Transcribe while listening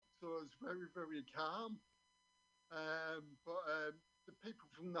so I was very, very calm. But the people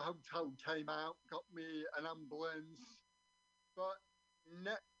from the hotel came out, got me an ambulance. But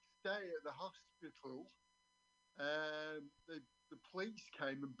next day at the hospital, the police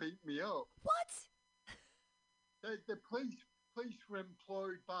came and beat me up. What? The police were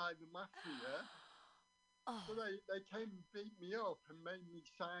employed by the mafia. Oh. So they came and beat me up and made me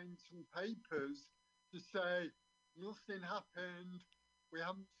sign some papers to say nothing happened. We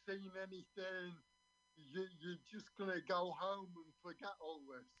haven't seen anything. You're just going to go home and forget all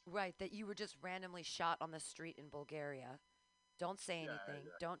this. Right, that you were just randomly shot on the street in Bulgaria. Don't say anything.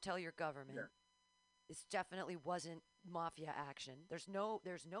 Yeah. Don't tell your government. Yeah. This definitely wasn't mafia action. There's no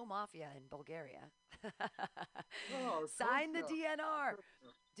mafia in Bulgaria. No, Sign the not. DNR.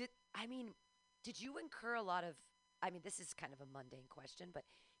 Did you incur a lot of this is kind of a mundane question, but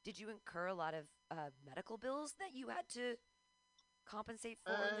did you incur a lot of medical bills that you had to compensate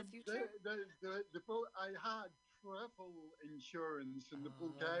for in the future? I had travel insurance, and the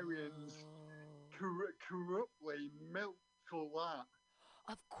Bulgarians corruptly milked all that.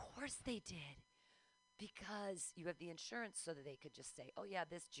 Of course they did. Because you have the insurance so that they could just say, oh, yeah,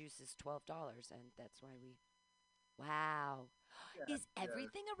 this juice is $12, and that's why we. Wow. Yeah, Is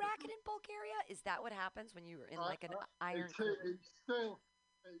everything a racket in Bulgaria? Is that what happens when you're in like an iron curtain? It's still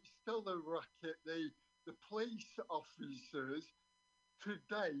a racket. The police officers to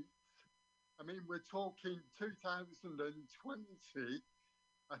date, I mean, we're talking 2020,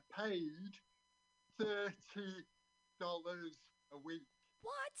 I paid $30 a week.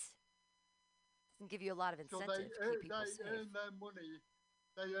 What? Doesn't give you a lot of incentive to keep people safe.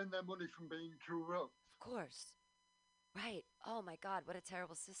 They earn their money from being corrupt. Of course. Right. Oh my God, what a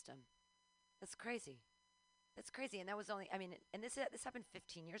terrible system. That's crazy. That's crazy. And that was only, and this happened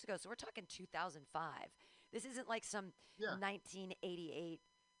 15 years ago. So we're talking 2005. This isn't like some 1988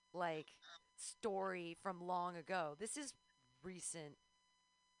 like story from long ago. This is recent,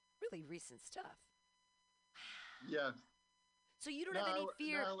 really recent stuff. Yeah. So you don't have any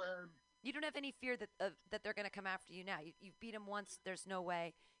fear. You don't have any fear that they're going to come after you now. You've beat them once. There's no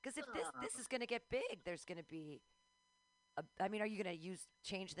way. Because if this is going to get big, there's going to be. Are you going to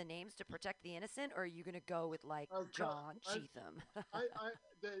change the names to protect the innocent, or are you going to go with like John Cheatham?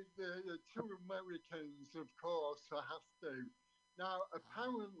 The two Americans, of course, I have to. Now,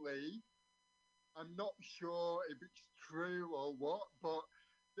 apparently, I'm not sure if it's true or what, but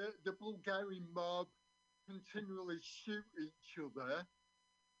the Bulgarian mob continually shoot each other.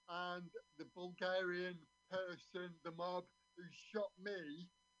 And the Bulgarian person, the mob who shot me,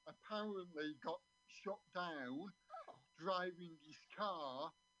 apparently got shot down driving his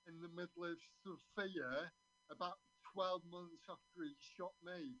car in the middle of Sofia about 12 months after he shot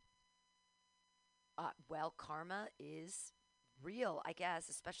me. Well, karma is real, I guess,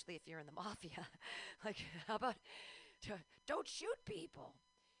 especially if you're in the mafia. Like, how about don't shoot people?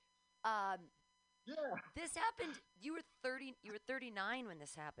 Yeah. This happened. You were 30. You were 39 when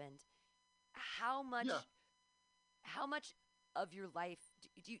this happened. How much? Yeah. How much of your life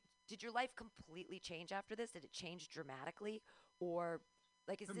did your life completely change after this? Did it change dramatically, or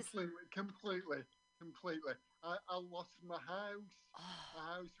like is completely, this completely? I lost my house. My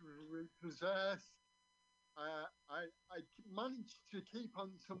house was repossessed. I managed to keep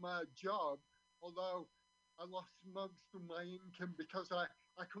on to my job, although I lost most of my income because I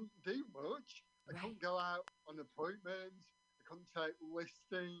couldn't do much. I couldn't go out on appointments. I couldn't take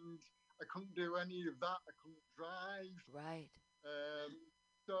listings. I couldn't do any of that. I couldn't drive. Right.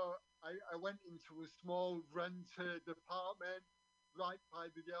 So I went into a small rented apartment right by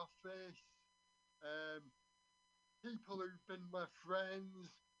the office. People who've been my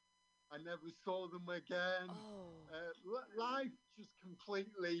friends, I never saw them again. Life just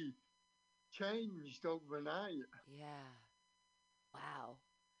completely changed overnight. Yeah. Wow.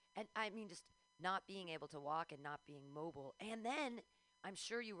 And just not being able to walk and not being mobile. And then I'm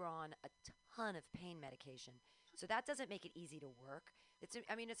sure you were on a ton of pain medication. So that doesn't make it easy to work. It's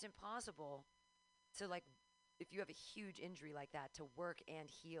impossible to, like, if you have a huge injury like that, to work and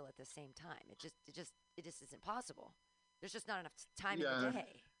heal at the same time. It just isn't possible. There's just not enough time in the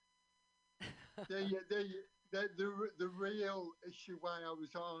day. The real issue why I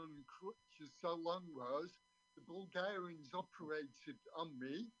was on crutches so long was the Bulgarians operated on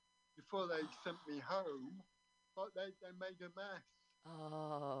me before they sent me home, but they made a mess.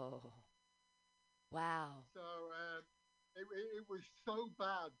 Oh, wow. So it was so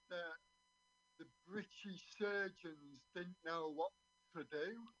bad that the British surgeons didn't know what to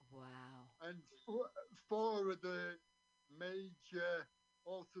do. Wow. And four of the major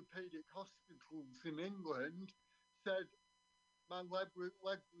orthopedic hospitals in England said, my leg was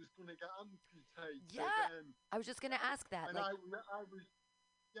going to get amputated, Yeah, I was just gonna ask that. and Like, I was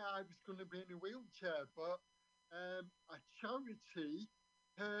yeah, I was going to be in a wheelchair, but a charity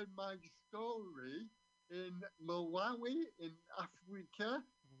heard my story in Malawi in Africa,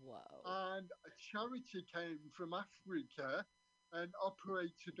 whoa, and a charity came from Africa and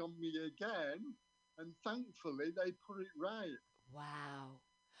operated on me again, and thankfully they put it right. wow.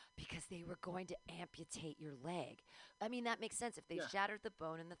 Because they were going to amputate your leg. I mean, that makes sense. If they Yeah, shattered the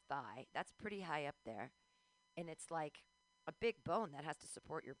bone in the thigh, that's pretty high up there. And it's like a big bone that has to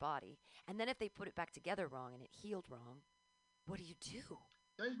support your body. And then if they put it back together wrong and it healed wrong, what do you do?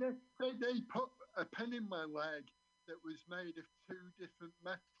 they put a pen in my leg that was made of two different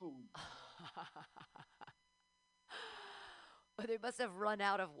metals. Or they must have run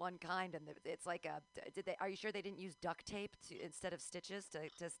out of one kind, and it's like a. Did they? Are you sure they didn't use duct tape instead of stitches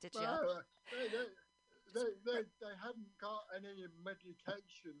to stitch you up? Well, they hadn't got any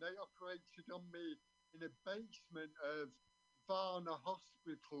medication. They operated on me in a basement of Varna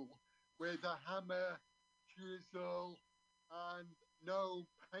Hospital with a hammer, chisel, and no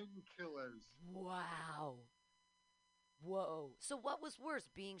painkillers. Wow. Whoa. So what was worse,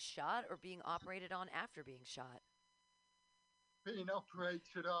 being shot or being operated on after being shot? Being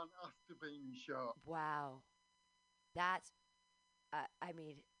operated on after being shot. Wow. That's. I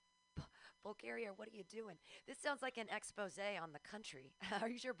mean, Bulgaria, what are you doing? This sounds like an expose on the country. Are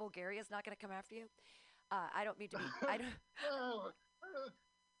you sure Bulgaria's not going to come after you? I don't mean to be. I don't. Well,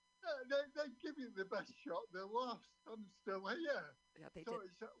 they give you the best shot. They lost. I'm still here. Yeah, they So did.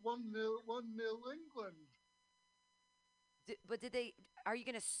 it's 1-0 England. But did they? Are you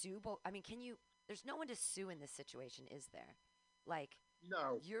going to sue? I mean, can you? There's no one to sue in this situation, is there? Like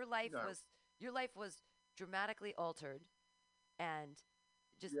No, your life no. was your life was dramatically altered and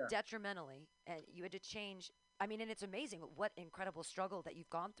just Yeah. detrimentally, and you had to change. I mean, and it's amazing what incredible struggle that you've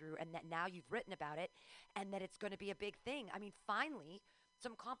gone through, and that now you've written about it, and that it's going to be a big thing. I mean, finally,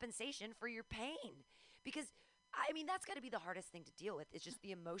 some compensation for your pain, because I mean that's got to be the hardest thing to deal with. It's just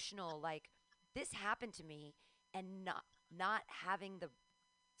the emotional, like this happened to me, and not having the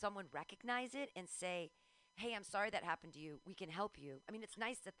someone recognize it and say, "Hey, I'm sorry that happened to you. We can help you." I mean, it's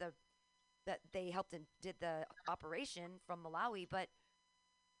nice that they helped and did the operation from Malawi, but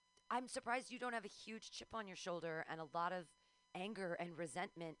I'm surprised you don't have a huge chip on your shoulder and a lot of anger and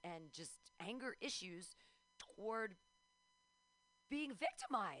resentment and just anger issues toward being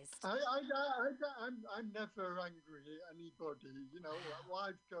victimized. I'm never angry at anybody. You know, Wow.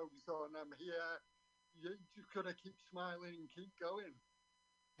 life goes on. I'm here. You just gotta keep smiling and keep going.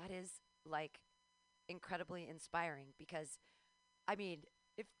 That is like incredibly inspiring because I mean,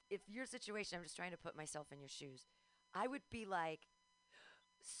 if your situation, I'm just trying to put myself in your shoes. I would be like,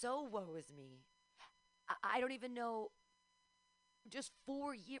 so woe is me. I don't even know. Just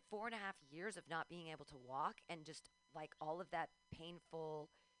 4.5 years of not being able to walk, and just like all of that painful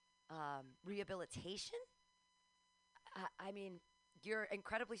rehabilitation. I mean, you're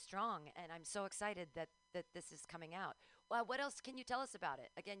incredibly strong, and I'm so excited that this is coming out. Well, what else can you tell us about it?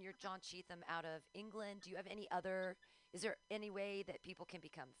 Again, you're John Cheatham out of England. Do you have any other? Is there any way that people can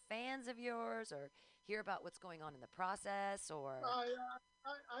become fans of yours or hear about what's going on in the process? Or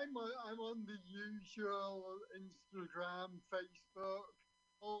I'm on the usual Instagram, Facebook,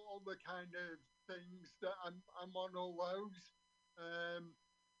 all the kind of things that I'm on all those. Um,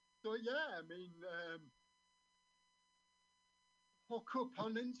 so yeah, I mean, hook up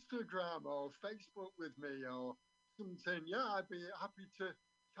on Instagram or Facebook with me or something. Yeah, I'd be happy to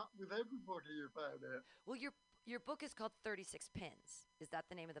chat with everybody about it. well, your book is called 36 Pins. Is that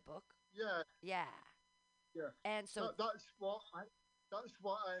the name of the book? Yeah, Yeah. yeah. And so, That's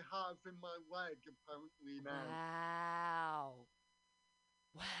what I have in my leg apparently now. wow.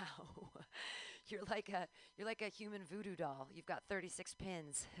 Wow. You're like a human voodoo doll. You've got 36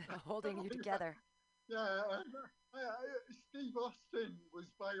 pins holding you Yeah, together. yeah. Steve Austin was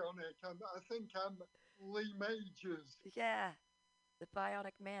bionic, and I think I'm Lee Majors. Yeah. The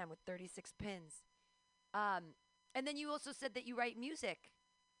bionic man with 36 pins. Um and then you also said that you write music.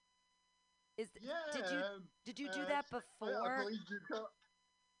 Is did you Yeah, did you do uh, that I before? believe you've got.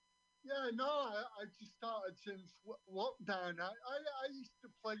 Yeah, no, I just started since lockdown. I used to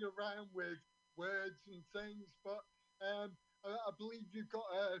play around with words and things, but I believe you've got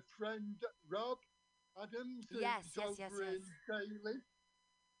a friend, Rob Adams, Yes, who's yes, yes, over yes. in Daly.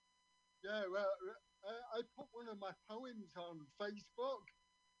 Yeah, well, I put one of my poems on Facebook,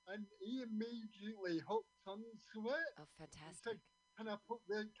 and he immediately hooked onto it. Oh, He fantastic. said, Can I put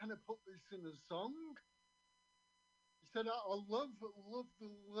this in a song?" He said, I love the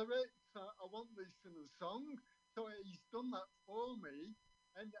lyrics. I want this in a song. So he's done that for me,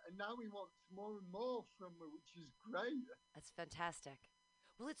 and now he wants more and more from me, which is great. That's fantastic.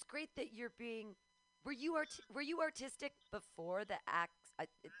 Well, it's great that you're being. Were you artistic before the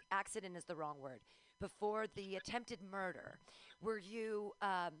accident is the wrong word. Before the attempted murder, were you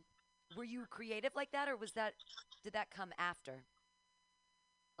were you creative like that, or was that did that come after?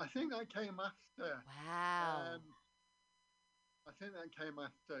 I think that came after. Wow. Um, I think that came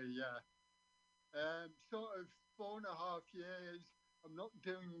after, yeah. Sort of 4.5 years. I'm not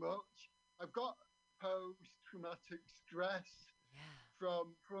doing much. I've got post traumatic stress Yeah.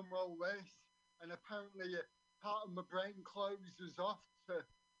 from all this, and apparently part of my brain closes off to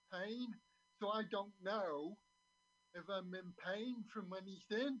pain, so I don't know if I'm in pain from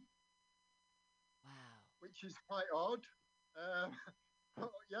anything, Wow. which is quite odd. Um,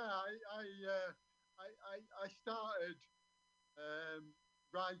 but yeah, I started um,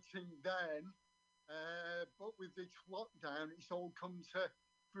 writing then, but with this lockdown, it's all come to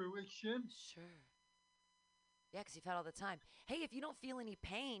fruition. Sure. Yeah, because you've had all the time. Hey, if you don't feel any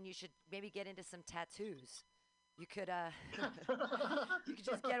pain, you should maybe get into some tattoos. You could you could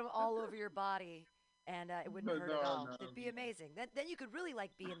just get them all over your body, and it wouldn't No, hurt at no, all. no. It'd be amazing. Then you could really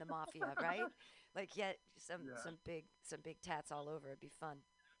like be in the mafia, right? Like get Yeah. some big tats all over. It'd be fun.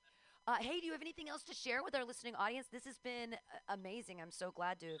 Hey, do you have anything else to share with our listening audience? This has been amazing. I'm so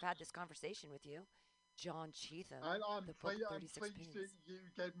glad to have had this conversation with you, John Cheetham. The book I'm 36 pleased Pins. that you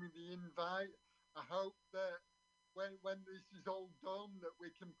gave me the invite. I hope that when this is all done, that we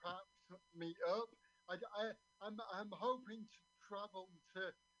can perhaps meet up. I'm hoping to travel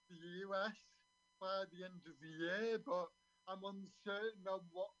to the US by the end of the year, but I'm uncertain of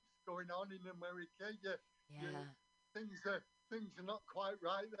what's going on in America. Yeah. Things are not quite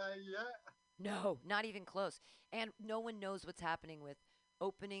right there yet. No, not even close. And no one knows what's happening with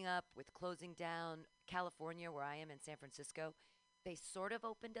opening up, with closing down. California, where I am in San Francisco, they sort of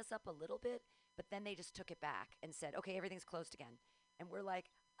opened us up a little bit, but then they just took it back and said, okay, everything's closed again. And we're like,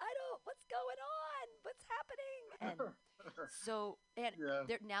 I don't, what's going on? What's happening? And so, and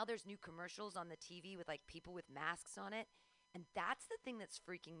Yeah, now there's new commercials on the TV with like people with masks on it. And that's the thing that's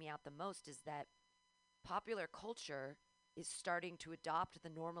freaking me out the most is that popular culture is starting to adopt the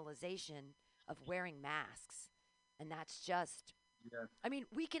normalization of wearing masks. And that's just, yeah, I mean,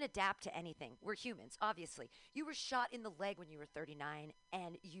 we can adapt to anything. We're humans, obviously. You were shot in the leg when you were 39,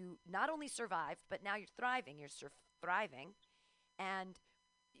 and you not only survived, but now you're thriving. You're thriving, and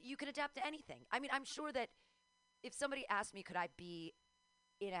you can adapt to anything. I mean, I'm sure that if somebody asked me, could I be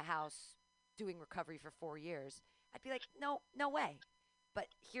in a house doing recovery for 4 years, I'd be like, no, no way. But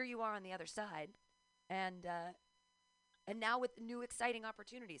here you are on the other side, and now with new exciting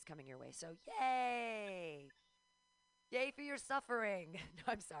opportunities coming your way. So yay! Yay for your suffering.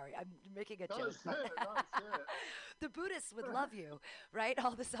 No, I'm sorry. I'm making a joke. that's it. That's it. The Buddhists would love you, right?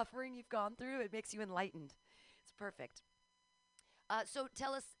 All the suffering you've gone through, it makes you enlightened. It's perfect. So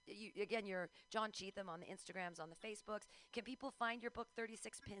tell us, again, you're John Cheetham on the Instagrams, on the Facebooks. Can people find your book,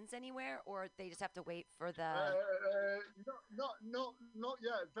 36 Pins, anywhere, or they just have to wait for the. Not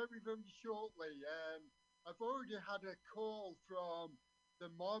yet. Very, very shortly. I've already had a call from the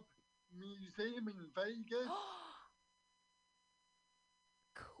Mob Museum in Vegas.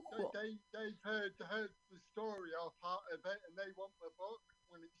 Cool. They've heard the story of part of it, and they want the book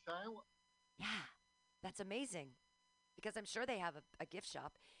when it's out. Yeah, that's amazing. Because I'm sure they have a gift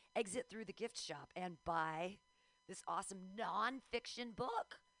shop. Exit through the gift shop and buy this awesome nonfiction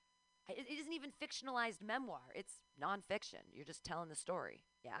book. It isn't even fictionalized memoir. It's nonfiction. You're just telling the story.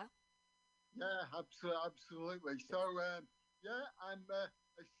 Yeah. Yeah, absolutely. So yeah, I'm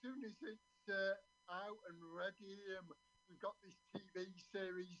as soon as it's out and ready, we've got this TV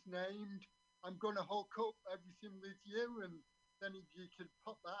series named. I'm gonna hook up everything with you, and then if you could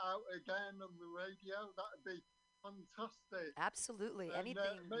pop that out again on the radio, that'd be fantastic. Absolutely. And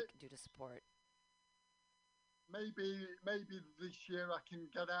Anything we can do to support. maybe this year I can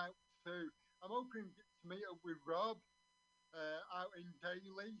get out to. I'm hoping to meet up with Rob out in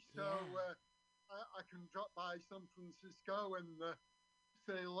Daly, so Yeah. I can drop by San Francisco and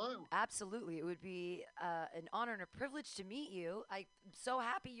say hello. Absolutely. It would be an honor and a privilege to meet you. I'm so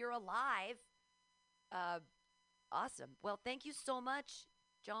happy you're alive. Uh, awesome. Well, thank you so much,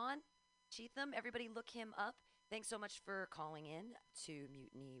 John Cheetham. Everybody look him up. Thanks so much for calling in to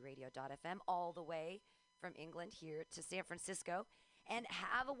MutinyRadio.fm all the way from England here to San Francisco. And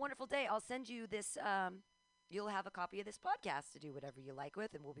have a wonderful day. I'll send you this. You'll have a copy of this podcast to do whatever you like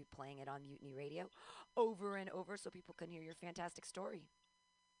with, and we'll be playing it on Mutiny Radio over and over so people can hear your fantastic story.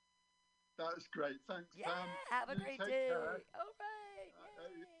 That's great. Thanks, Yeah, Sam. have a You great take day. care. All right. Uh,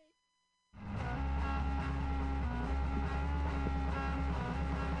 Yay.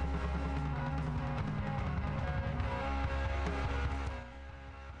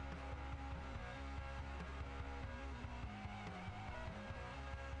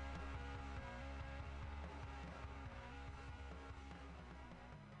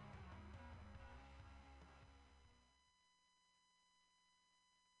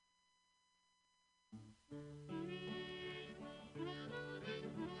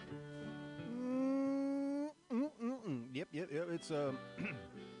 Yep. It's let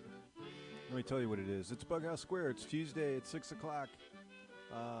me tell you what it is. It's Bughouse Square. It's Tuesday at 6:00.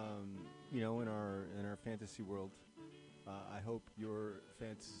 In our fantasy world. I hope your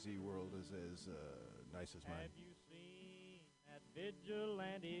fantasy world is as nice as mine. Have you seen that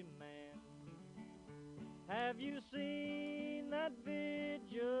vigilante man? Have you seen that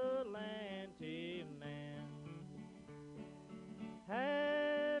vigilante man?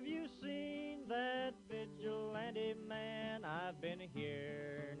 Have you seen that vigilante man? I've been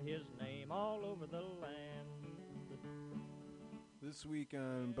hearing his name all over the land. This week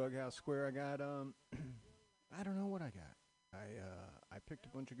on Bughouse Square, I got I don't know what I got. I picked a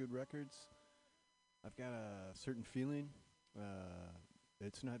bunch of good records. I've got a certain feeling.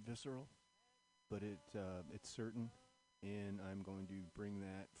 It's not visceral, but it's certain, and I'm going to bring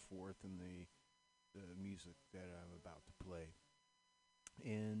that forth in the music that I'm about to play.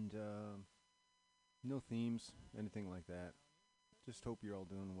 And no themes, anything like that. Just hope you're all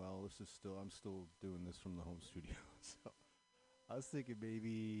doing well. I'm still doing this from the home studio, so I was thinking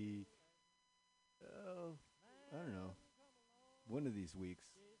maybe, I don't know, one of these weeks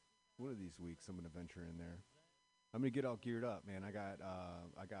I'm gonna venture in there. I'm gonna get all geared up, man. I got a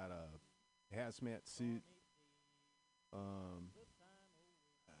hazmat suit. God,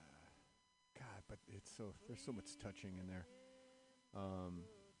 but there's so much touching in there.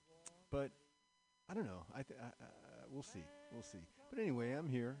 But I don't know. We'll see. But anyway, I'm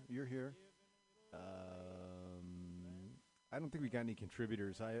here. You're here. I don't think we got any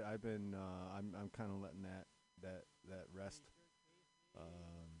contributors. I've been I'm kind of letting that rest.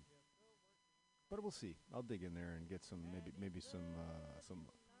 But we'll see. I'll dig in there and get some maybe some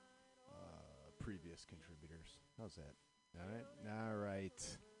previous contributors. How's that? All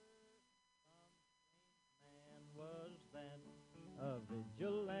right. Man was that a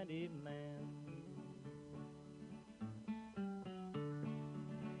vigilante man?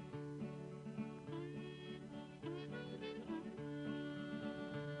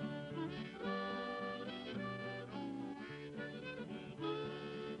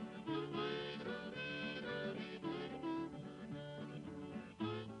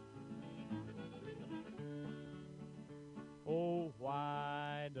 Oh,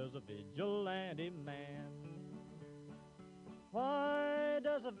 why does a vigilante man? Why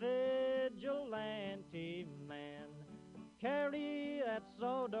does a vigilante man carry that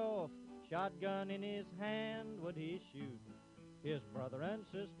sawed-off shotgun in his hand? Would he shoot his brother and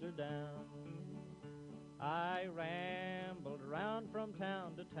sister down? I rambled around from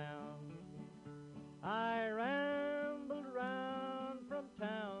town to town. I rambled around from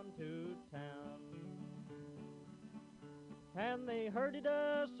town to town. And they herded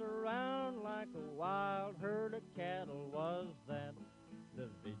us around like a wild herd of cattle. Was that the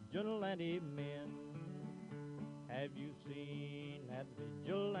vigilante men? Have you seen that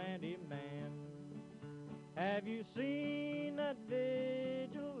vigilante man? Have you seen that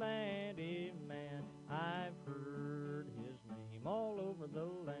vigilante man? I've heard his name all over the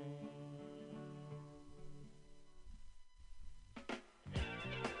land.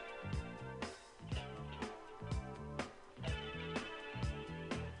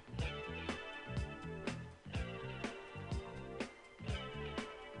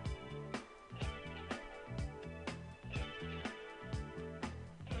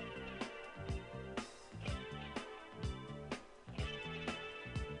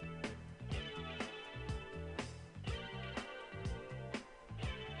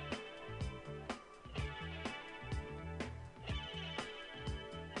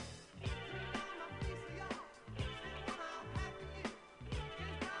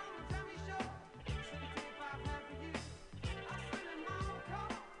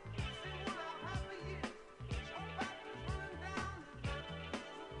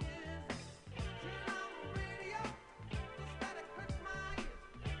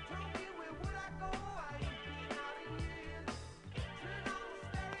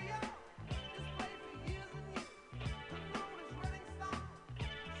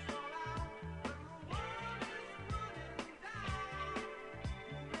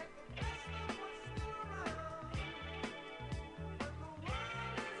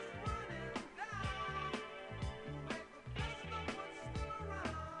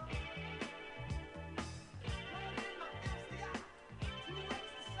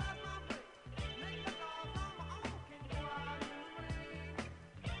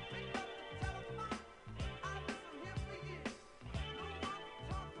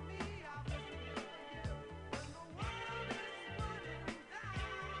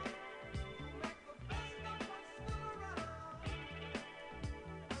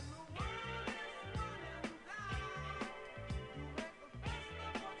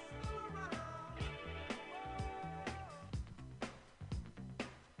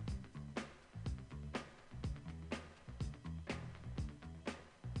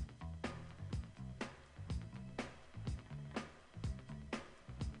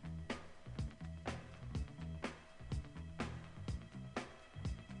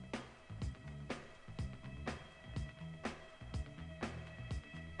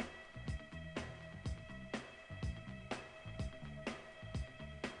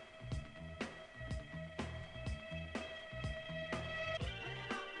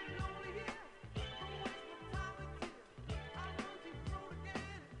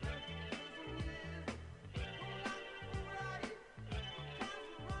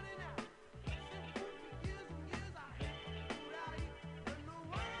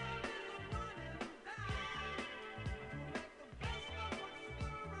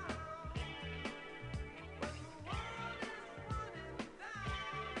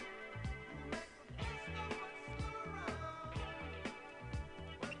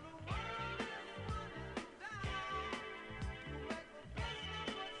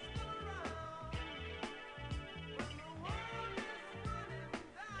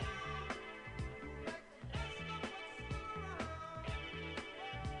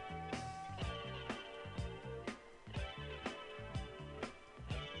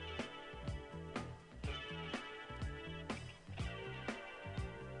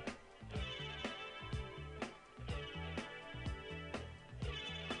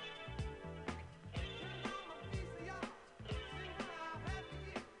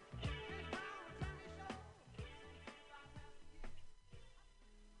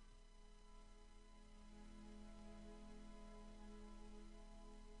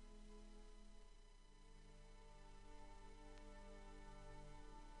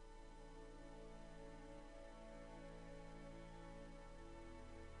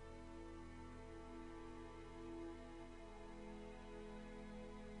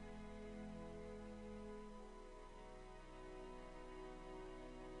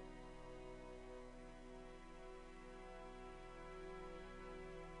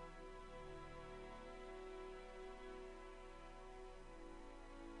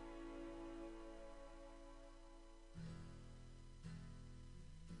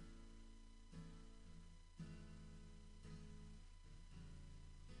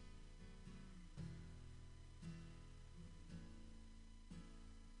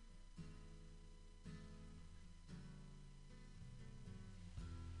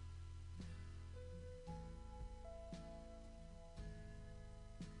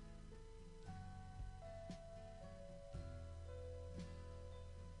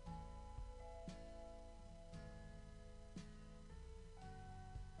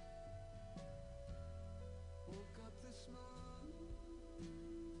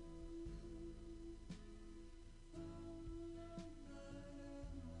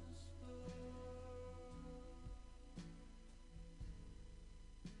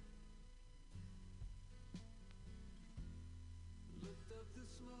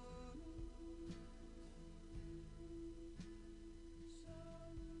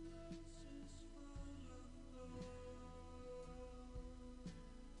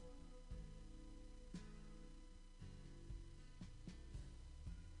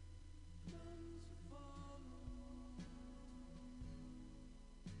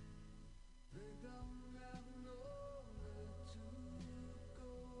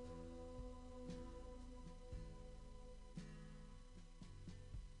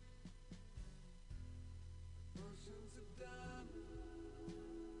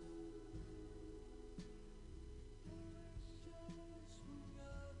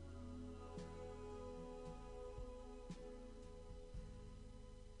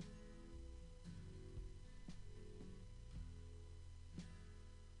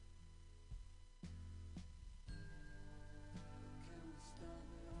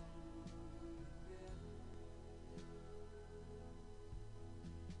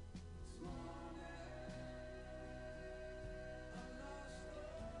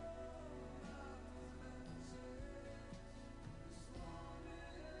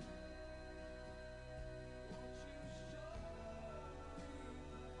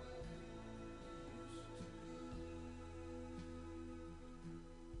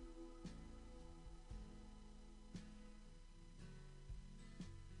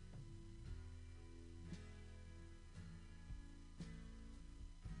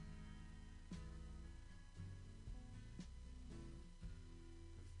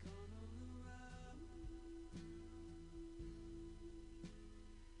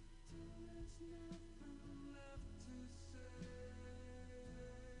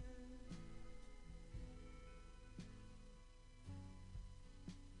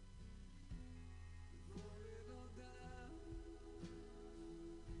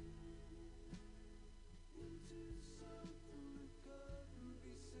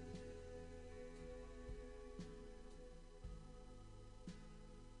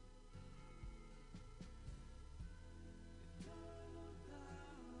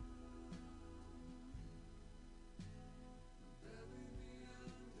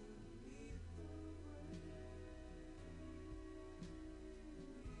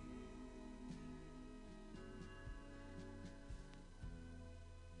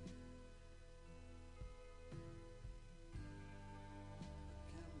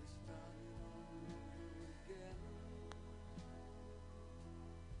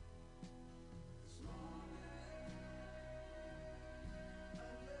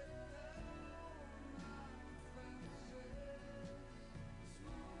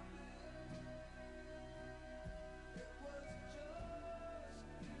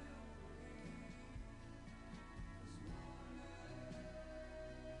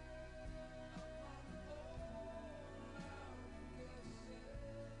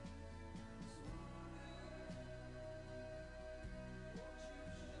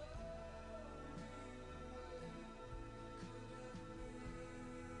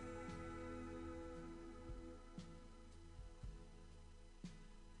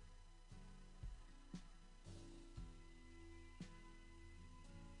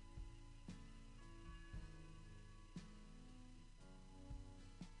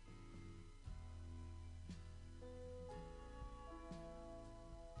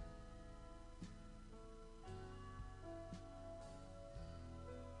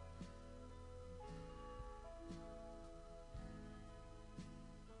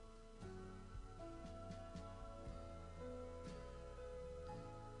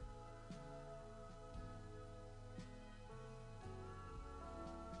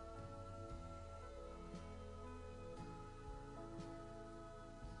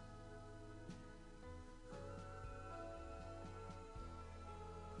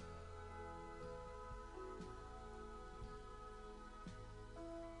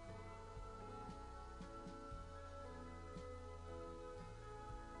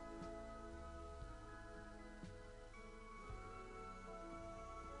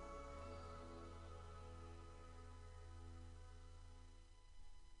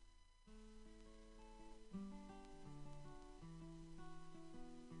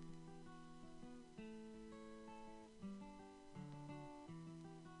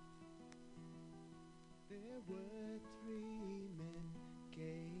 were three men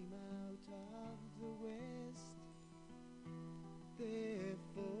came out of the west, their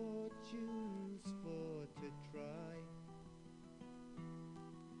fortunes for to try,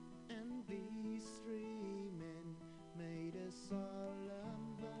 and these three men made a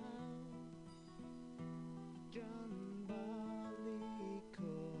solemn vow. John Barleycorn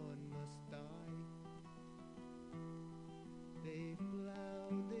must die. They've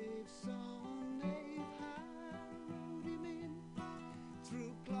ploughed, they've sown, they've harrowed him in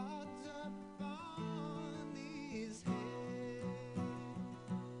through clods upon his head.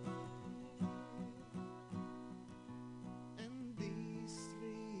 And these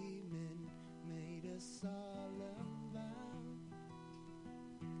three men made a solemn vow.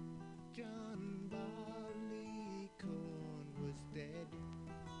 John Barleycorn was dead.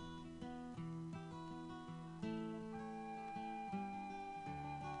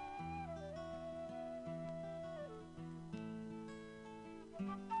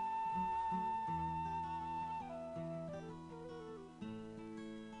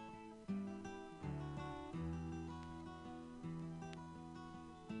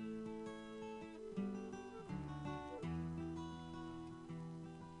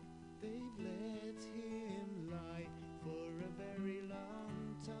 They've let him lie for a very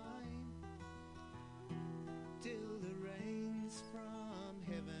long time, till the rains from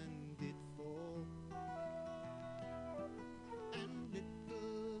heaven did fall, and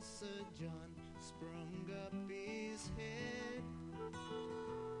little Sir John sprung up his head,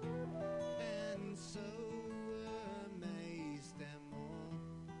 and so amazed them all.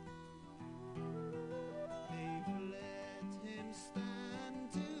 They've let him stand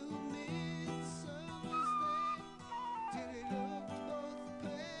till midsummer's day, till he looked both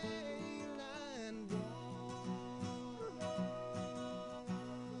pale and worn.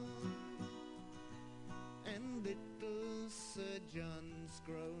 And little Sir John's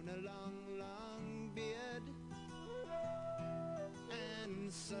grown a long, long beard,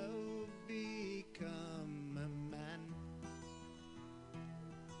 and so become a man.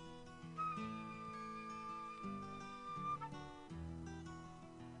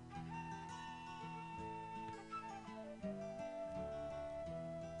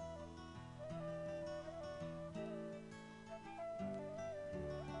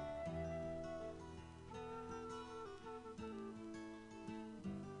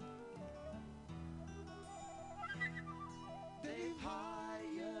 They've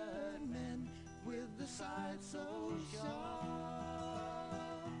hired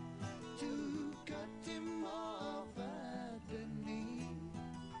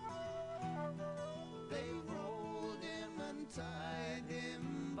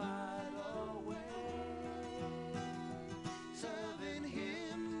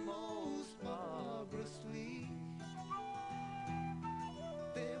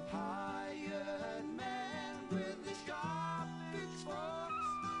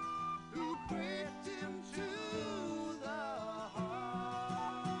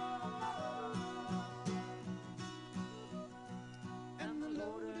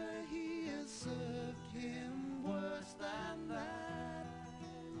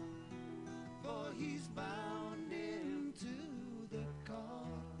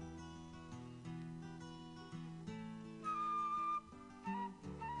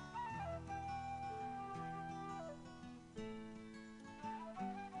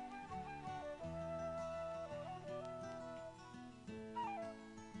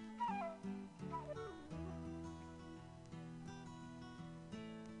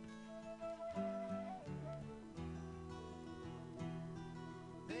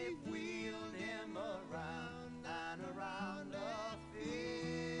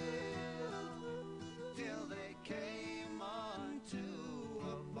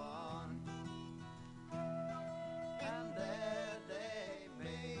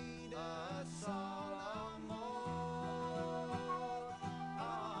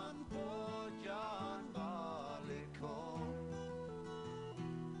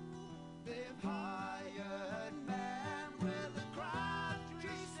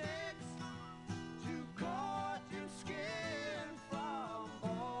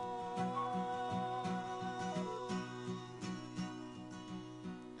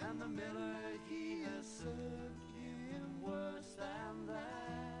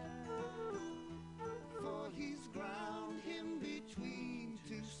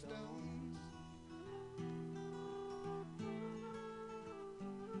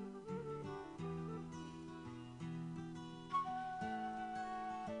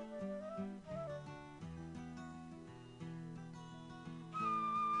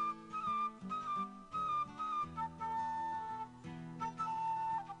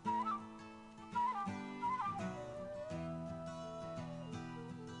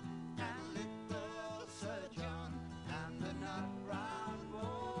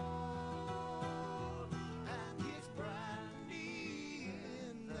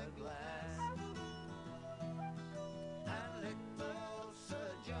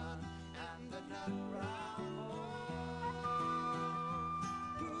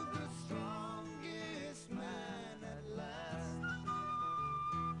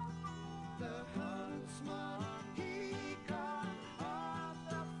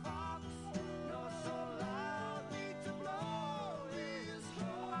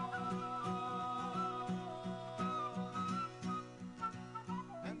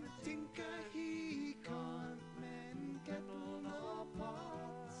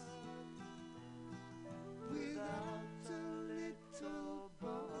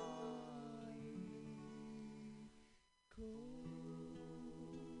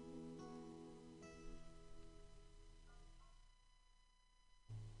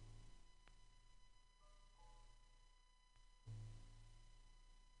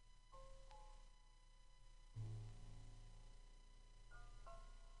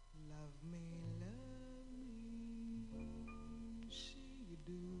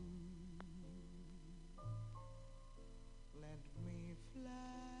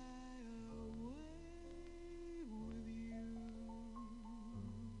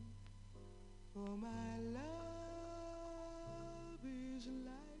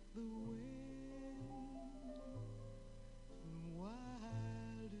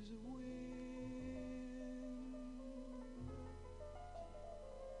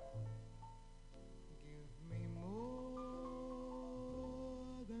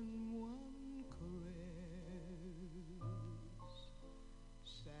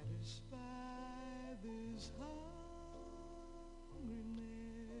satisfy this hungriness.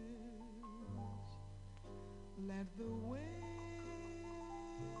 Let the wind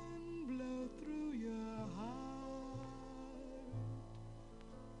blow through your heart,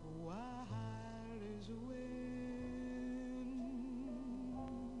 wild as a wind.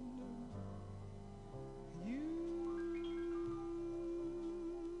 You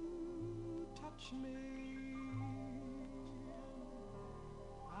touch me,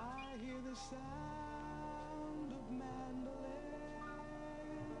 I hear the sound of mandolins.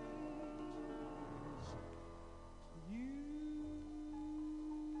 You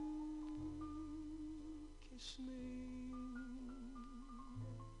kiss me,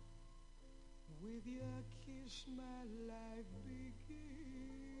 with your kiss my life begins.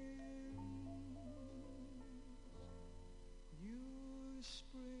 You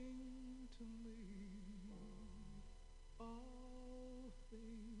spring to me, all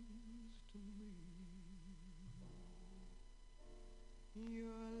things to me.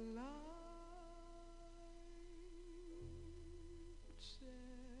 Your light itself,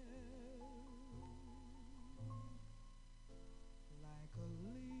 like a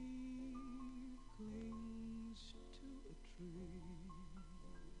leaf clings to a tree.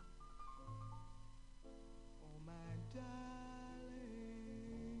 Oh, my darling,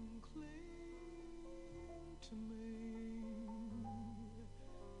 cling to me,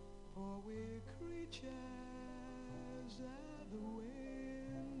 for we're creatures of the wind,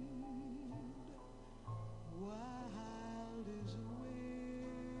 wild as a wind,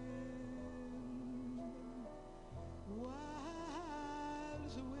 wild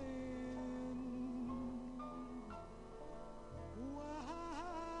as a wind, wild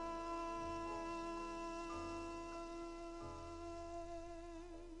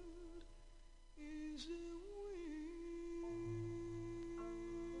is a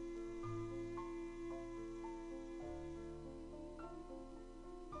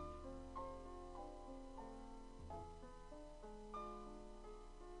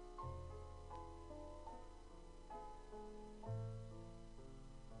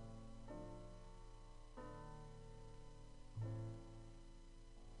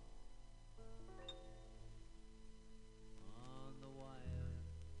On the wire,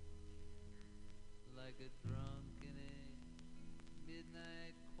 like a drunk in a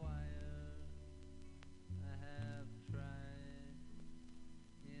midnight choir, I have tried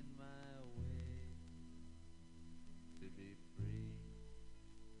in my way to be free,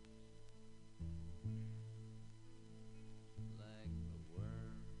 like the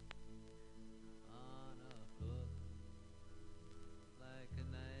worm on a hook, like a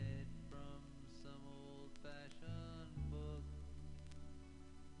knight from some old-fashioned book.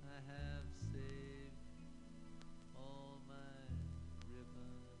 I have saved all my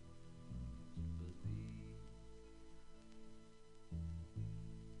ribbons for thee.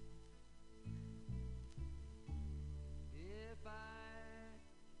 If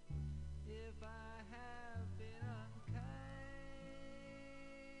I have been unkind,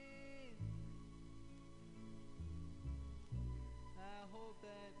 I hope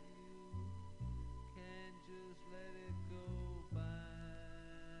that you can just let it go by.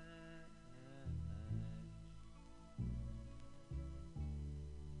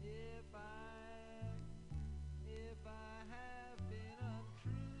 If I have been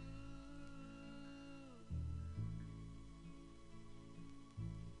untrue,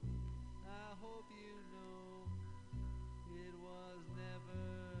 I hope you know it was never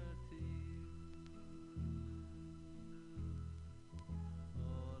to you.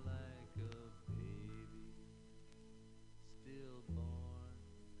 Oh, like a baby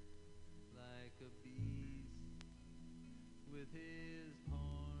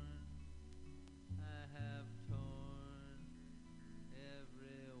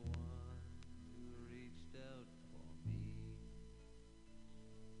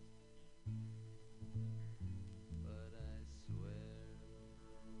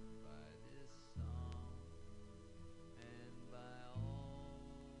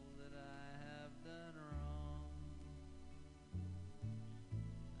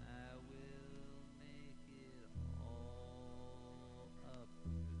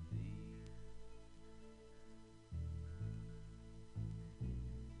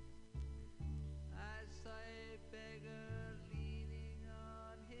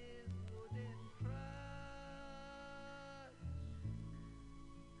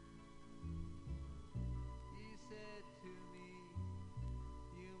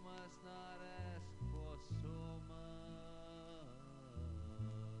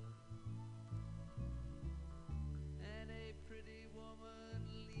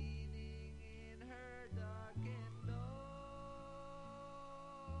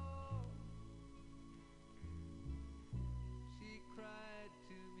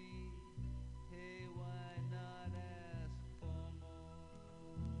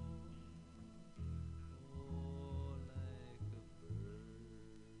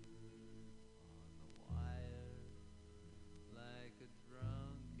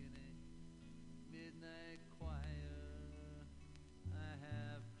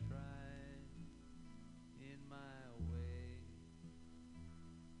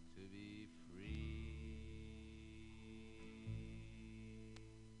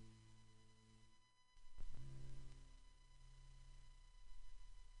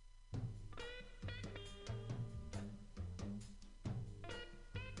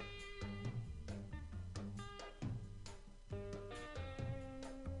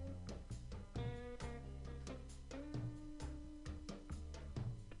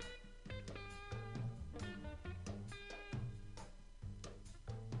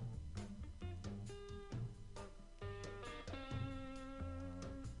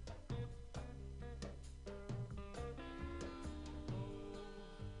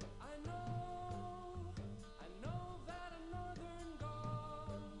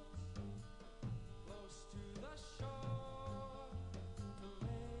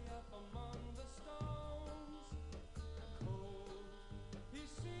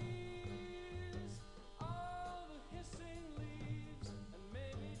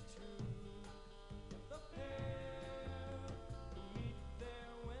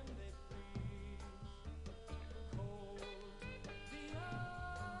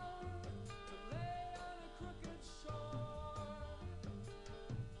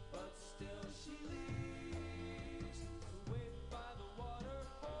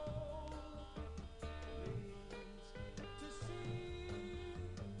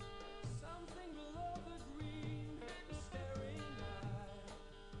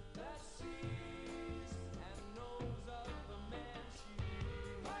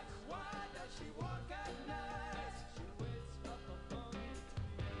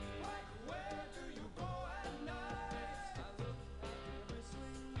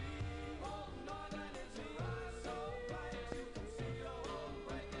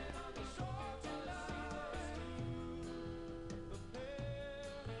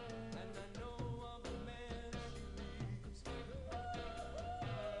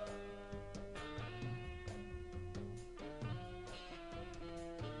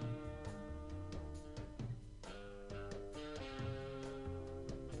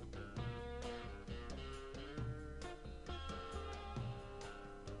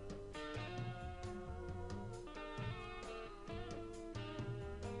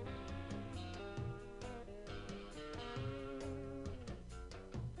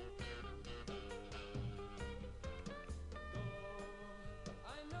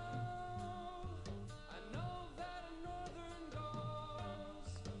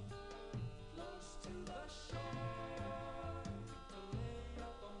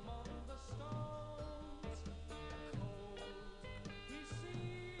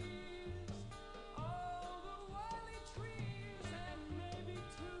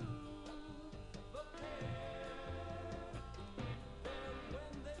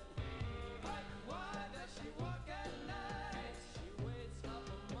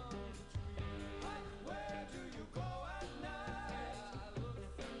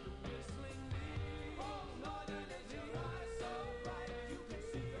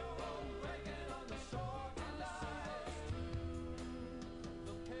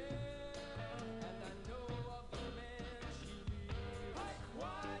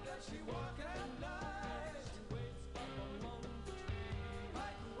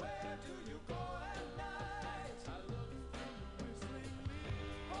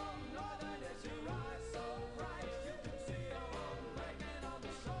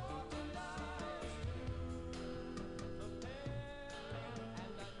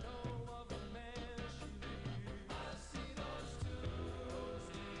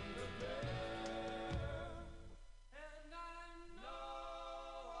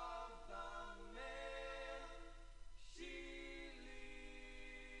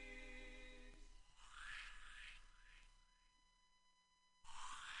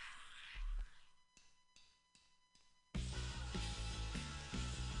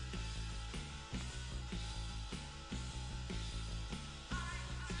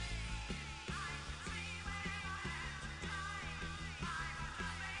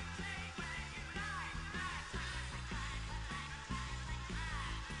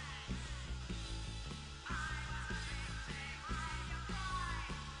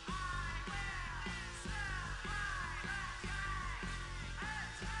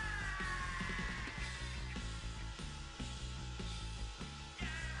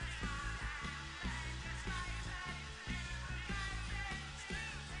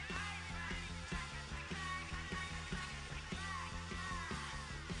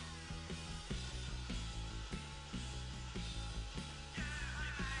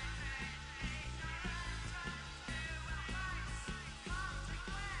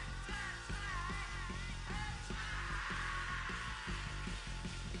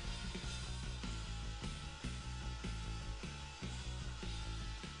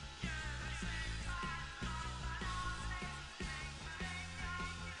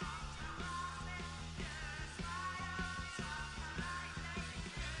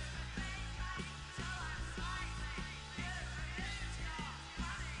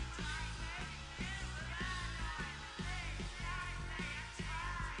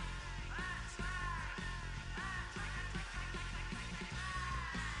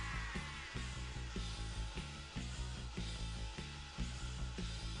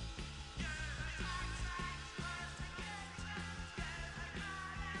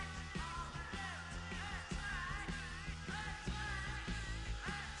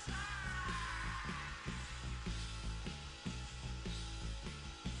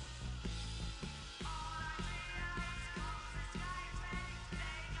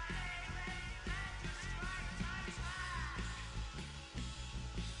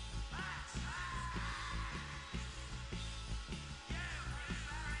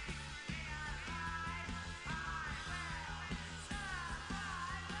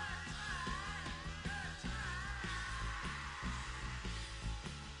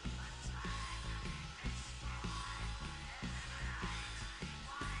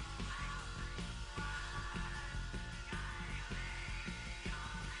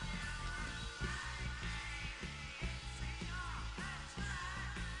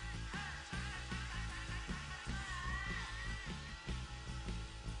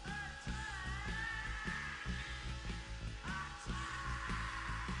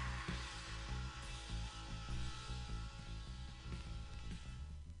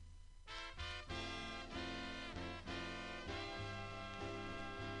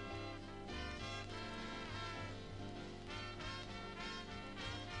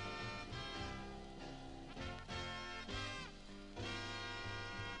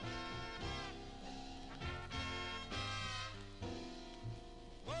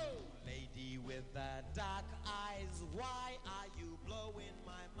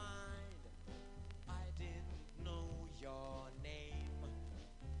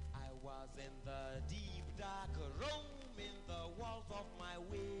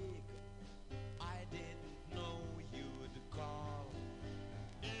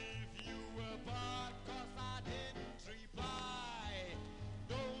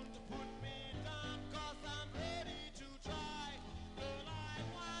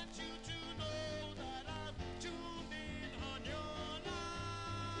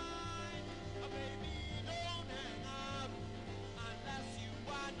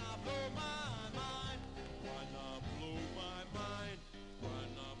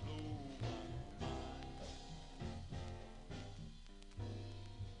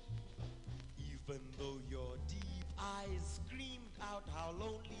out how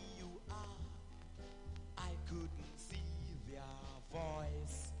lonely you are. I couldn't see their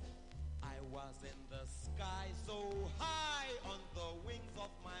voice. I was in the sky so high on the wings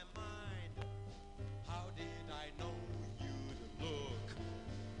of my mind. How did I know you'd look?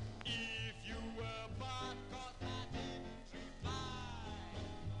 If you were part, 'cause I didn't reply.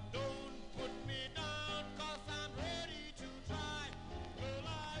 Don't put me down, 'cause I'm ready to try. Girl,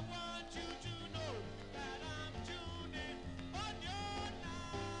 I want you to know that I'm tuned in on your line.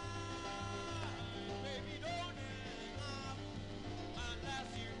 Baby, don't hang up unless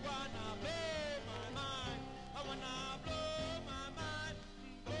you wanna blow my mind. I wanna blow my mind,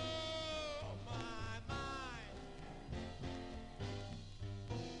 blow my mind.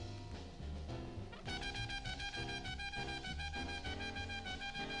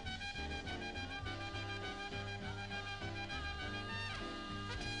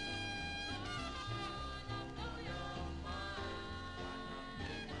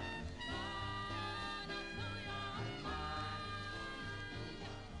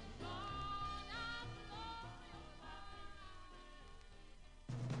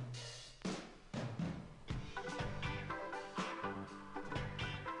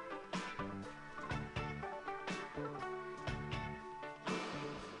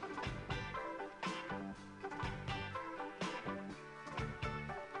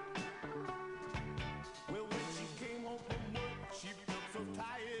 Well, when she came home from work, she felt so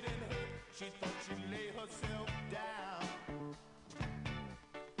tired and hurt. She thought she'd lay herself down.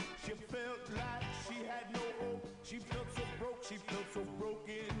 She felt like she had no hope. She felt so broke, she felt so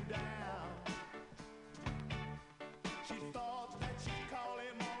broken down. She thought that she'd call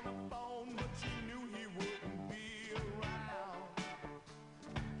him on the phone, but she knew he wouldn't be around.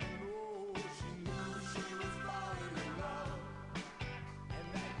 And oh, she knew she was falling in love, and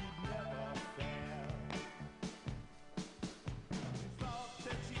that he'd never fail. She thought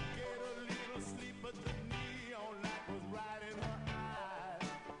that she'd get a little sleep, but the neon light was right in her eyes.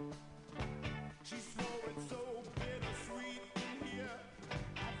 She swore it's so bittersweet in here.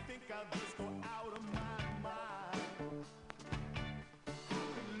 I think I'll just go out of my mind. How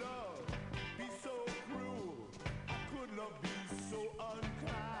could love be so cruel? How could love be so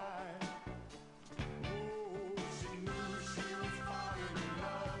unkind? Oh, she knew she was falling in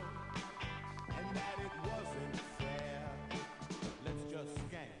love, and that it wasn't fair. Let's just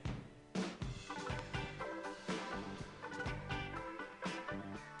skank.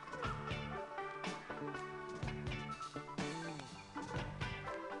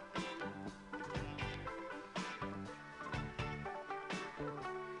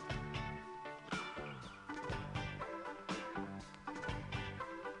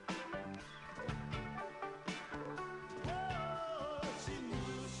 Oh, she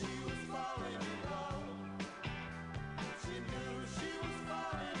knew she was falling in love. She knew she was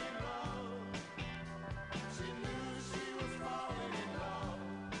falling in love. She knew she was falling in love,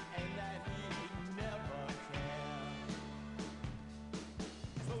 and that he'd never care.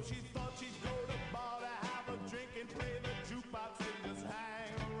 So she thought she'd go to bar to have a drink and play the jukebox and just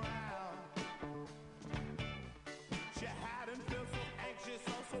hang around. She hadn't felt so anxious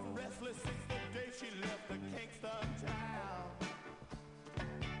or so restless since the day she left the Kingston town.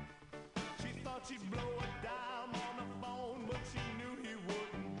 She thought she'd blow a dime on the phone, but she knew he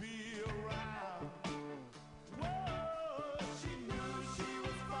wouldn't be around. Whoa, she knew she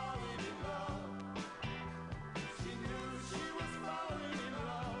was falling in love. She knew she was falling in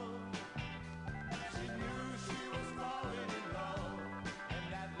love. She knew she was falling in love, and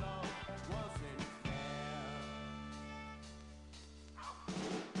that love wasn't fair.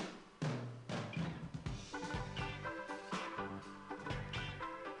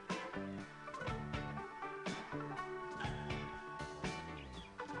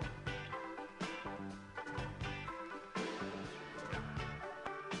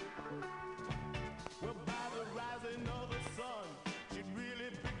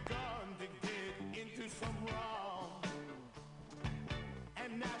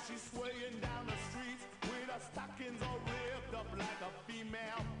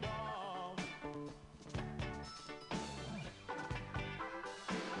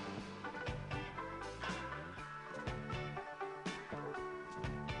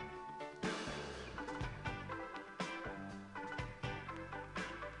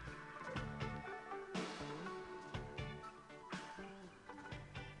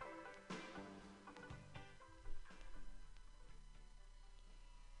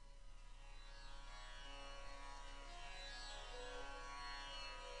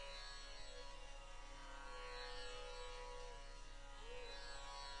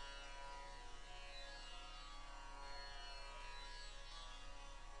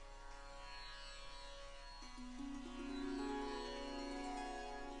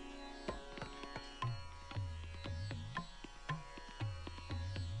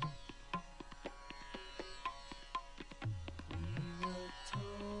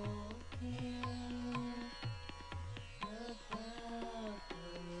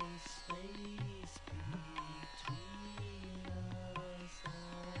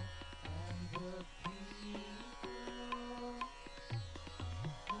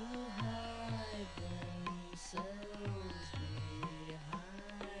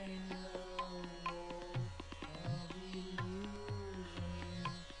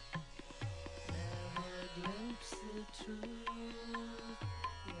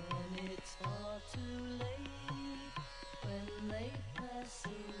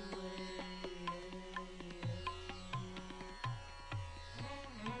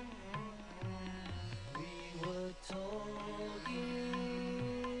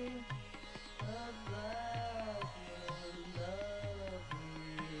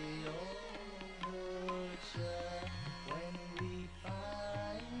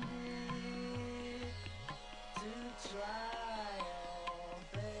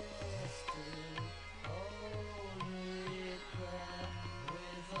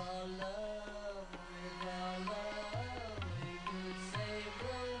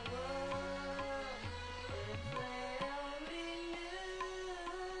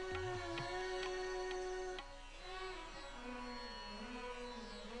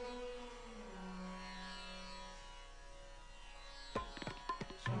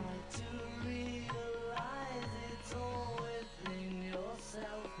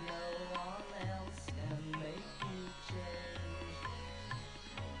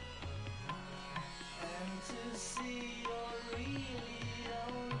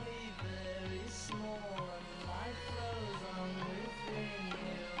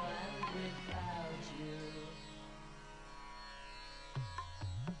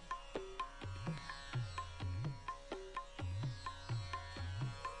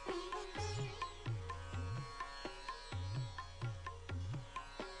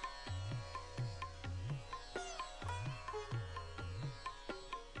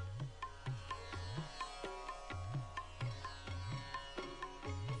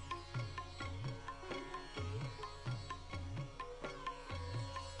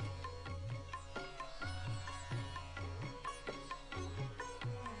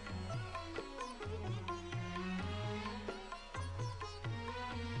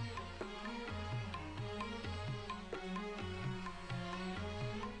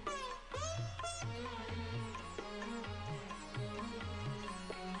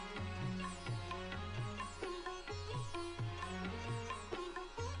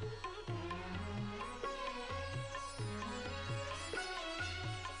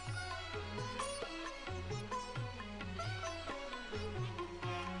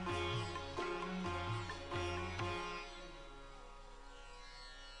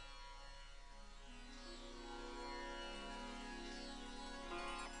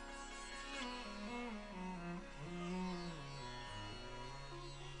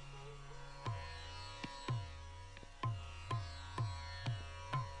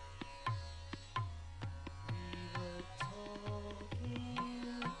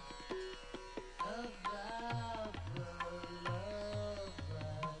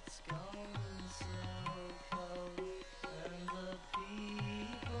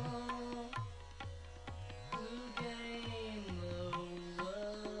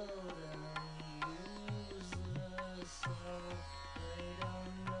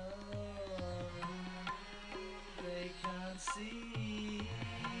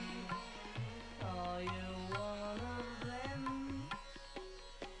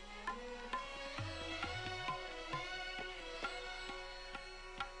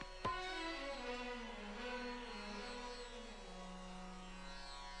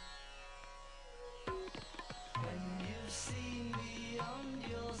 When you see beyond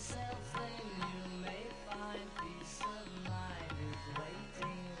yourself, then you may find peace of mind is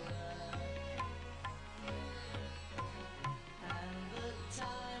waiting there. And the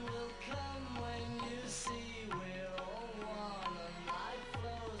time will come when you see we're all one, and life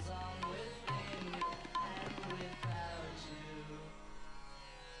flows on within you and without you.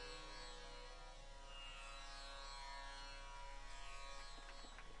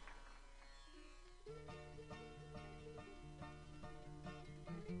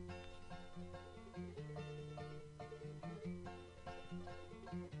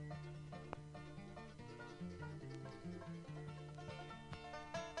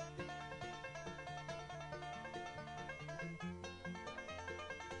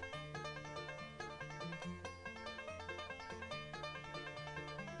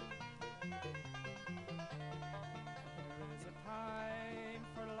 There is a time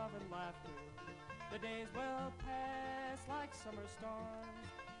for love and laughter. The days will pass like summer storms.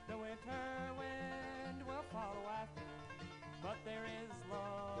 The winter wind will follow after. But there is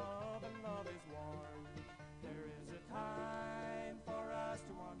love and love is warm. There is a time for us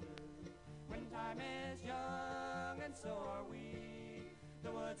to wander. When time is young and so are we.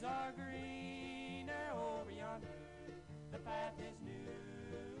 The woods are greener over yonder. The path is new,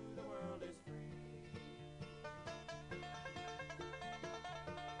 the world is free.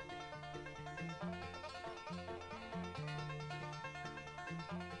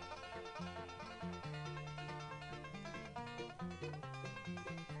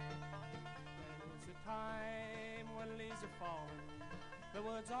 There is a time when leaves are falling. The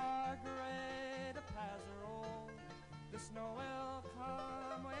woods are gray, the paths are old. The snow will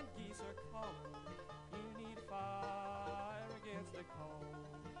come when geese are calling. You need fire against the cold.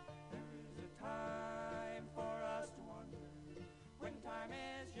 There is a time for us to wander. When time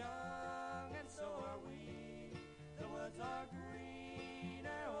is young and so are we. The woods are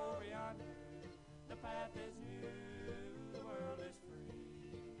greener over yonder. The path is new, the world is free.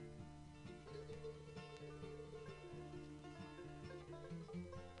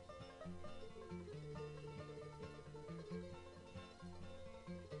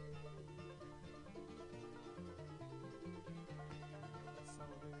 So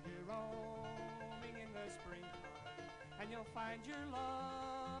do you roaming in the springtime, and you'll find your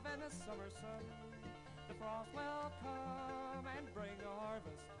love in the summer sun. The frost will come and bring a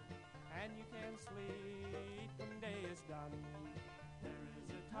harvest, and you can sleep when day is done. There is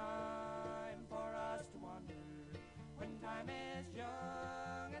a time for us to wander. When time is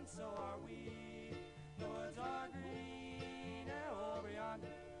young and so are we. The woods are greener over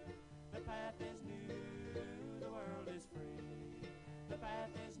yonder. The path is new, the world is free. The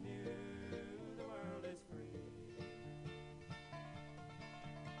path is new, the world is free.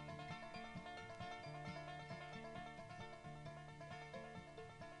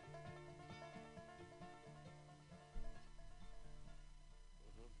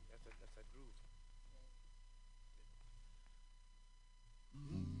 That's a groove.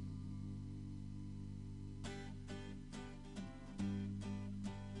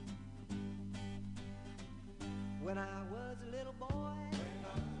 When I was a little boy,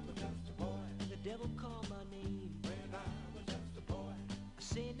 the devil called my name. I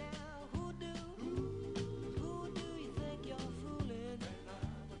say now, who do you think you're fooling?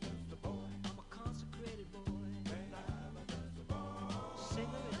 I'm a consecrated boy,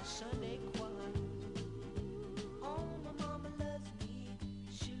 singer in a Sunday choir. Oh, my mama loves me,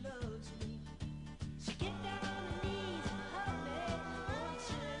 she loves me. She get down on her knees and hug me. Oh,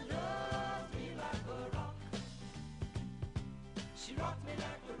 she loves me like a rock. She rocked me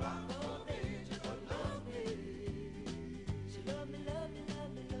like a rock, oh baby, just love me. She loved me, loved me,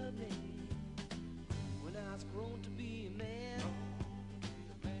 loved me, loved me. When I was grown to be a man,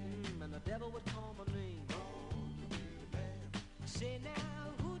 and the devil would call my name. Say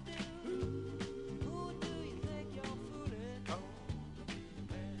now, who do you think you're fooling?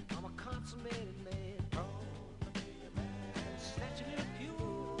 I'm a consummated man, snatching in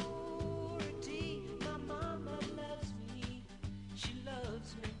purity. My mama loves me, she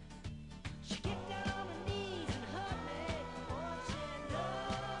loves me. She get down on her knees and hug me. Oh, she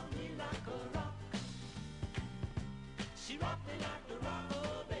loved me like a rock. She rocked me like a rock,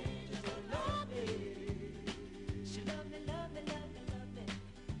 oh baby, just love me. She loved me, loved me, loved me, loved me.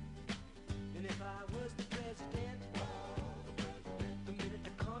 And if I was the president, the minute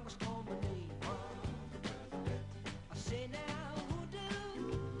the Congress called my name, I say now, who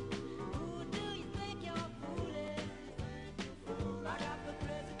do you think you're fooling? I got the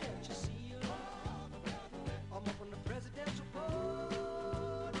presidential seal. I'm up on the presidential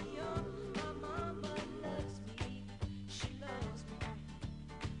podium. My mama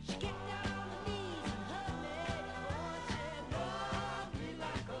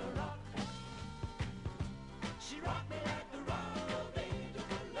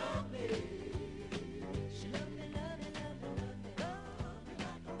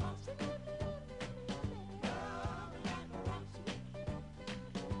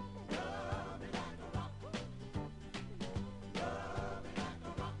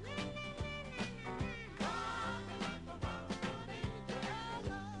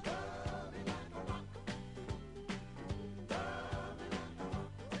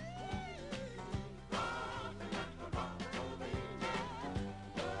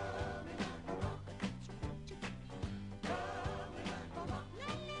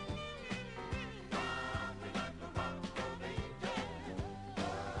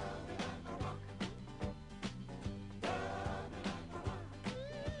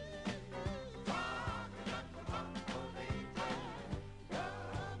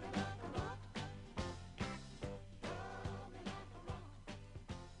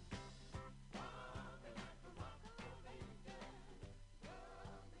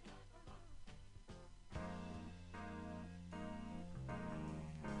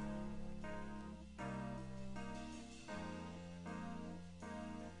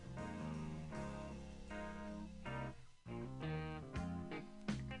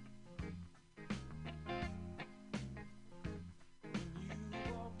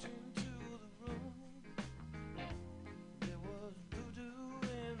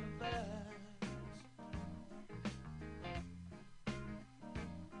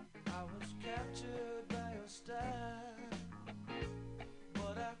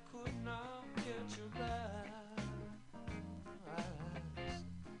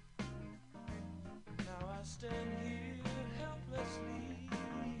stand here helplessly,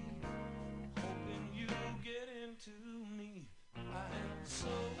 hoping you get into me. I am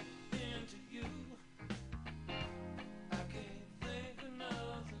so into you, I can't think of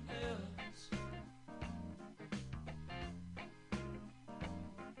nothing else.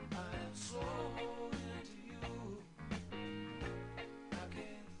 I am so into you, I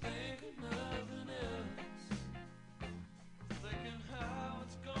can't think of nothing else. Thinking how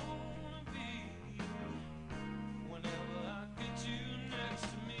it's gonna be whenever I get you next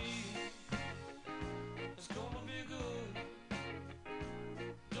to me. It's gonna be good,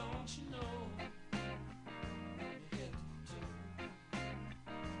 don't you know? Head to toe,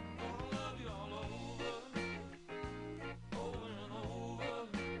 gonna love you all over, over and over.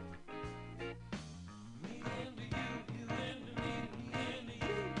 Me into you, you into me, me into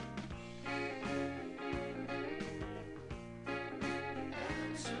you.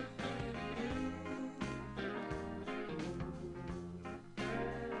 I'm so into you.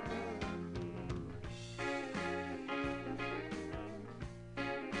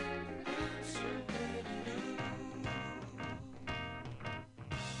 I'm so into you.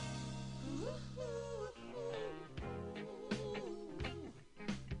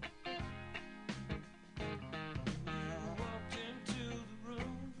 Walked into the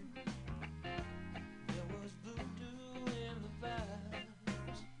room, there was voodoo in the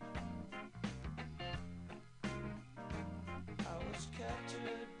vibes. I was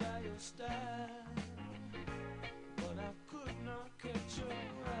captured by your style, but I could not catch your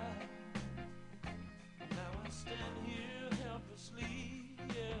eye. Now I stand here helplessly,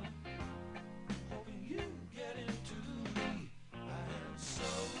 yeah, hoping you get into me. I am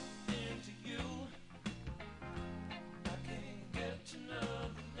so into you, I can't get to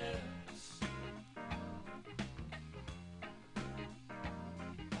nothing else.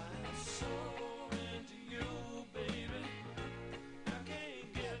 I am so into you, baby, I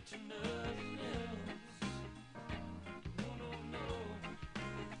can't get to nothing else.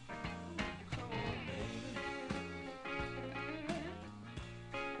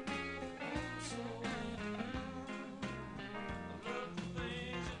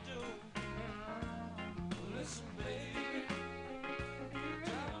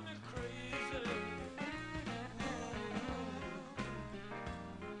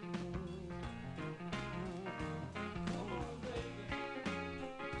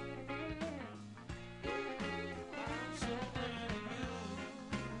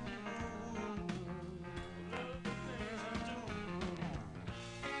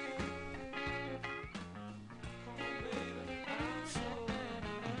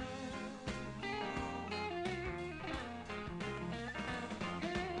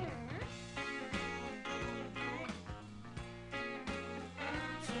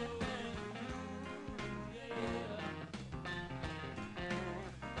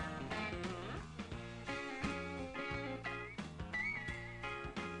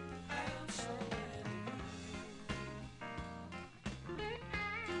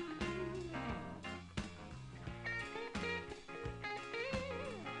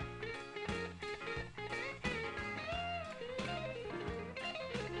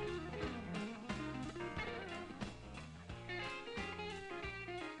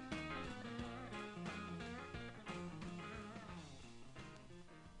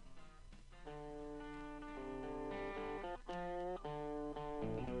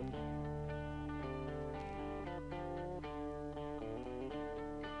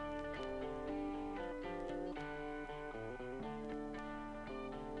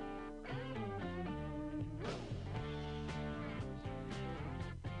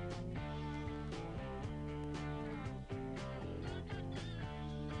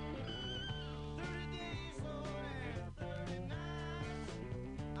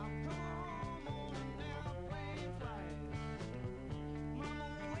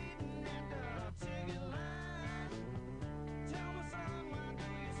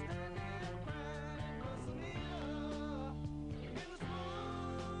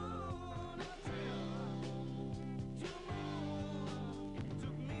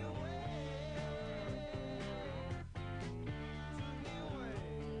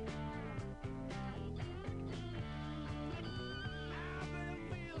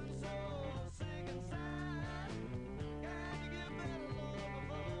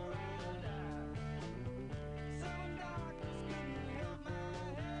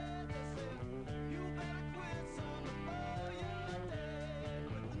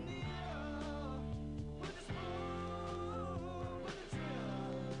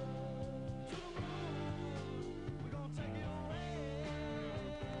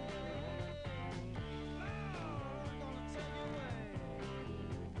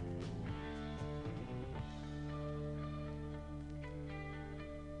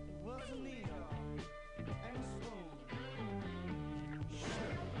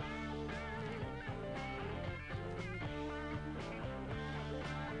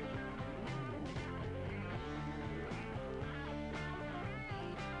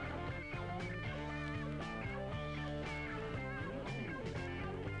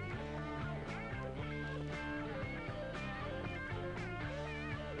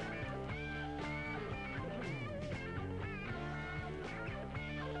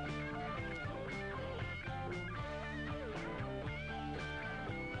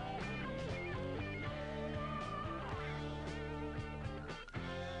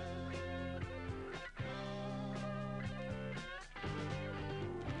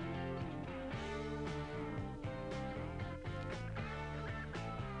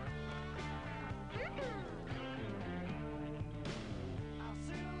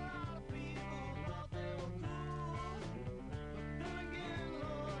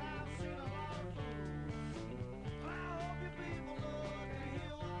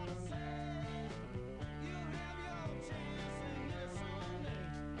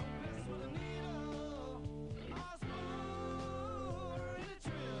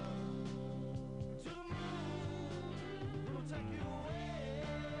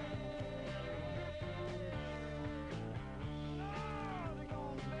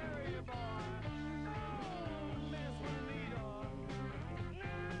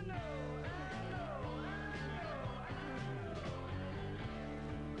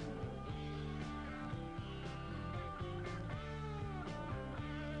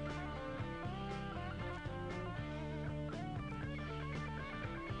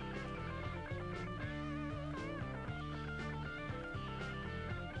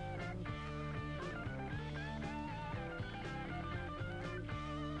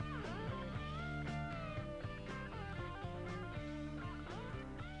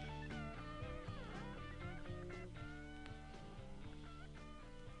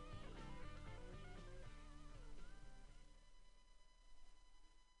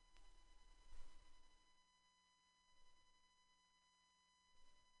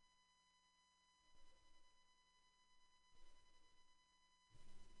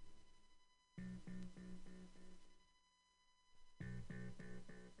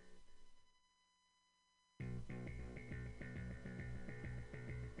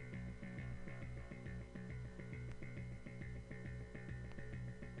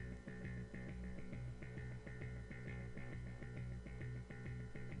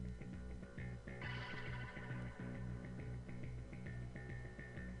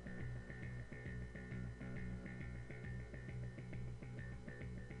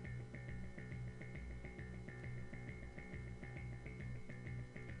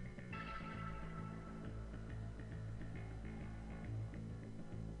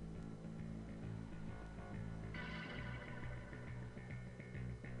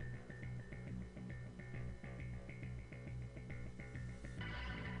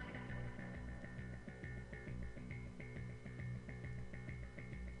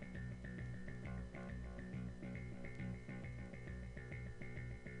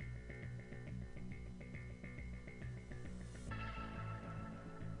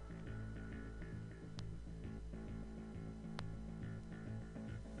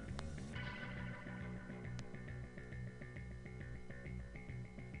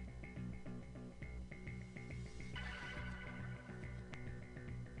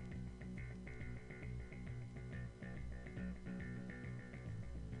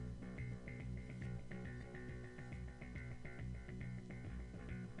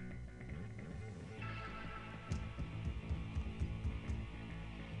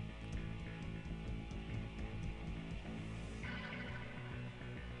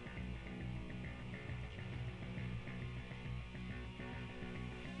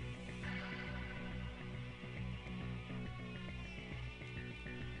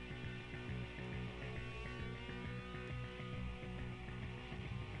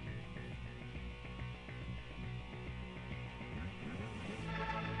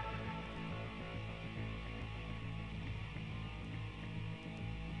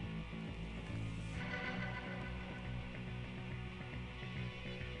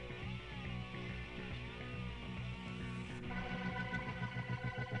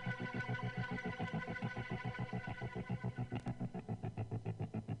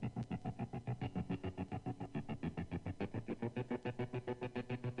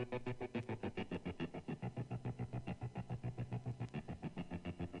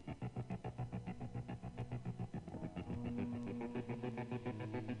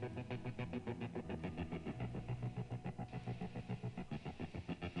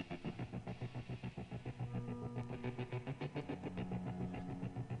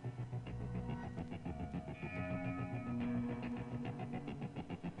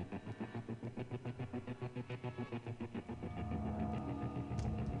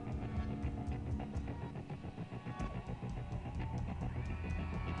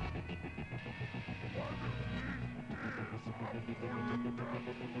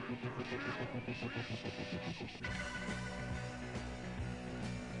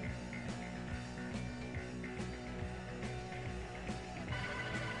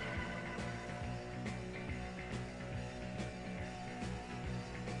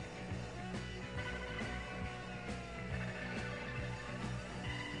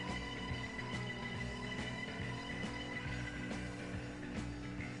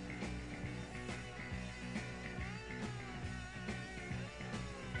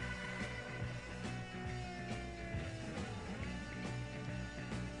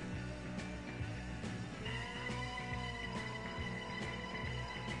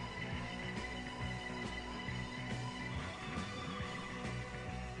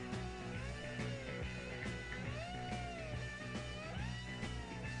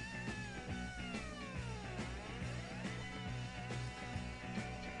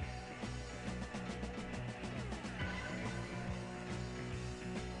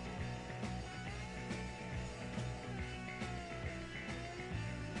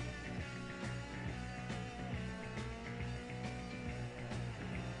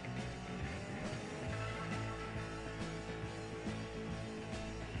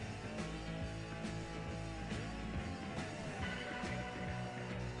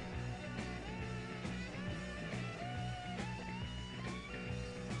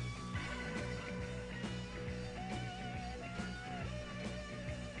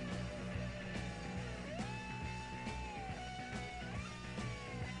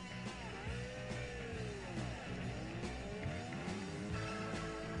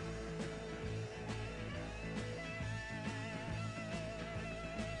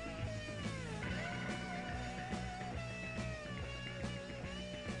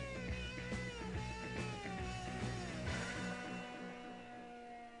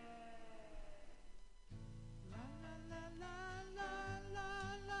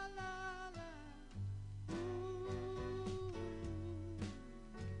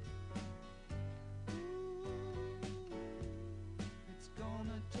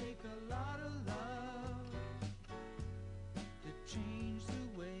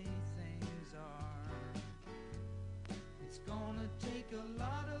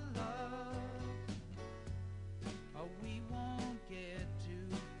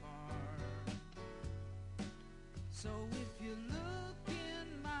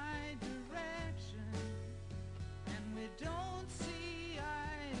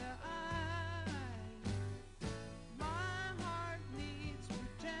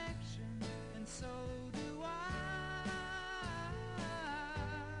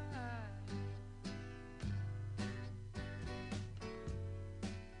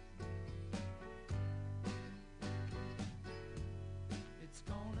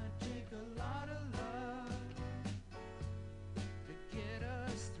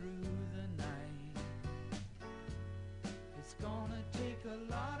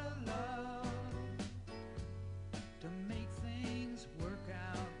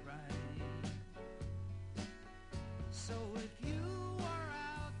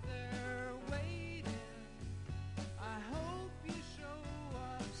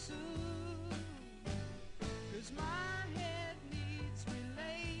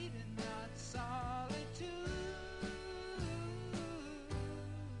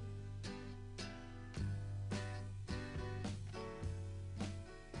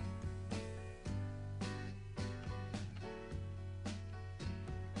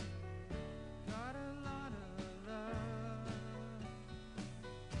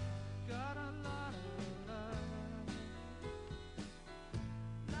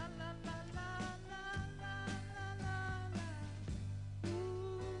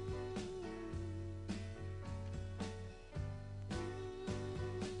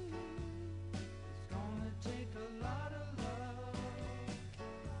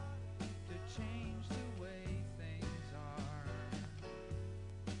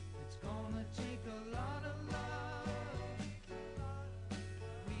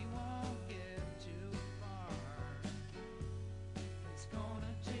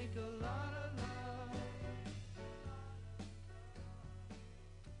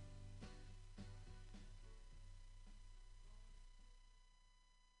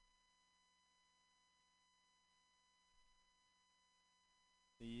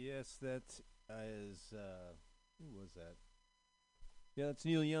 Yes, that is. Who was that? Yeah, that's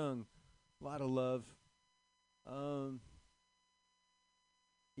Neil Young. A lot of love.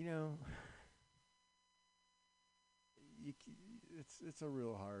 You know, it's a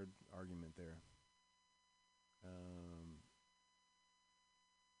real hard argument there.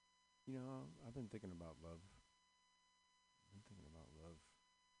 You know, I've been thinking about love.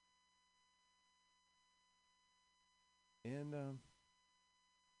 And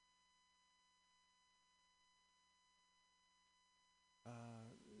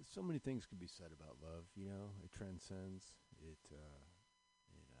so many things could be said about love. You know, it transcends. It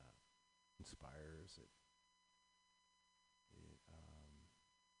inspires. It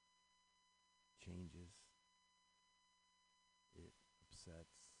changes. It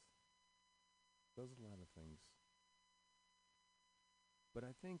upsets. Does a lot of things. But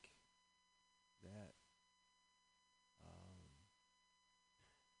I think that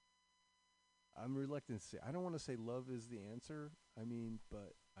I'm reluctant to say. I don't want to say love is the answer. I mean,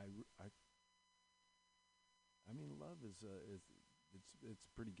 but I mean, love is it's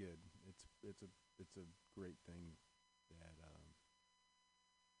pretty good. It's a great thing that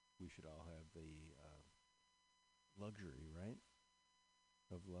we should all have the luxury, right,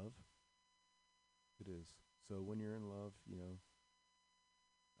 of love. It is. So when you're in love,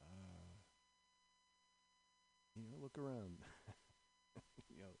 look around.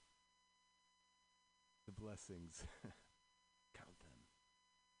 you know, the blessings. Count them.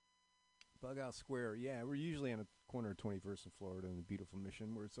 Bughouse Square. Yeah, we're usually on a corner of 21st and Florida in the beautiful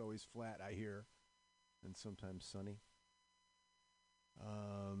Mission, where it's always flat, I hear, and sometimes sunny.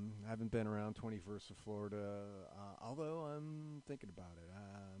 I haven't been around 21st of Florida, although I'm thinking about it.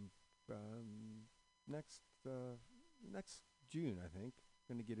 Next June, I think,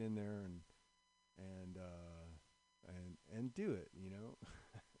 going to get in there and do it,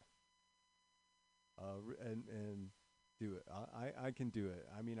 and do it. I can do it.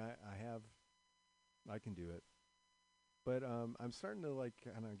 I mean, I can do it. But I'm starting to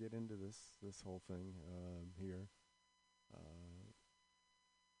kind of get into this whole thing here.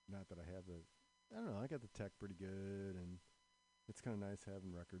 Not that I have I don't know, I got the tech pretty good, and it's kind of nice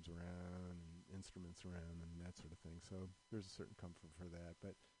having records around and instruments around and that sort of thing. So there's a certain comfort for that.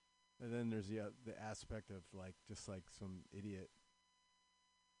 But and then there's the aspect of just some idiot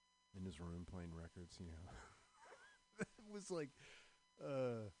in his room playing records, It was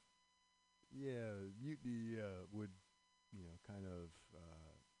Mutiny would, kind of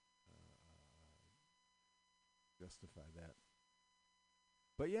justify that.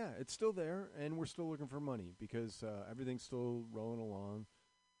 But yeah, it's still there, and we're still looking for money because everything's still rolling along.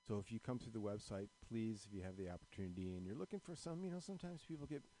 So if you come through the website, please, if you have the opportunity, and you're looking for sometimes people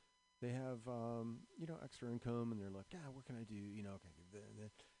they have, extra income, and they're like, what can I do? Can I give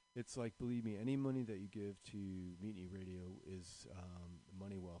that? It's believe me, any money that you give to Mutiny Radio is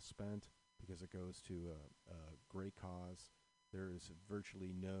money well spent because it goes to a great cause. There is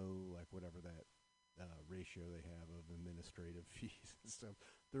virtually no, whatever that ratio they have of administrative fees and stuff.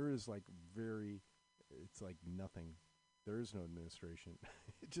 There is it's nothing. There is no administration.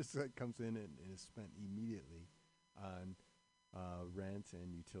 It just comes in and is spent immediately on rent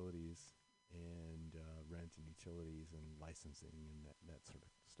and utilities and licensing and that sort of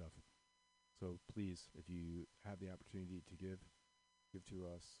stuff. So please, if you have the opportunity to give to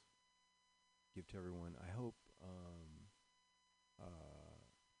us, give to everyone. I hope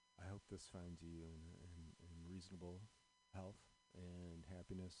this finds you in reasonable health and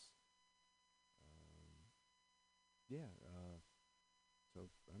happiness. So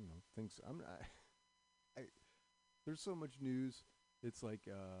I don't know things. There's so much news. It's I've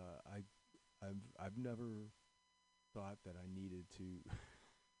never thought that I needed to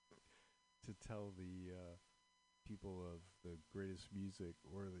to tell the people of the greatest music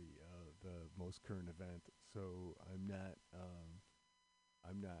or the most current event. So I'm not.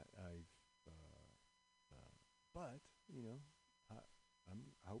 But I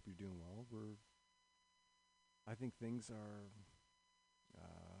hope you're doing well. I think things are.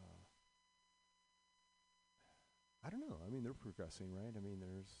 I don't know. I mean, they're progressing, right? I mean,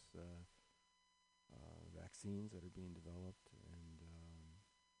 there's vaccines that are being developed, and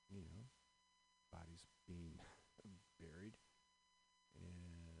bodies being buried,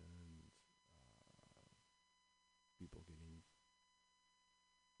 and people getting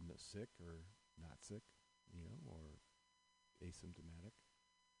sick or not sick, or asymptomatic.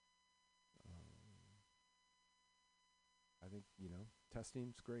 I think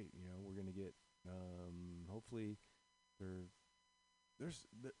testing's great. We're going to get hopefully there's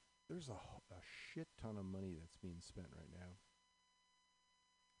a shit ton of money that's being spent right now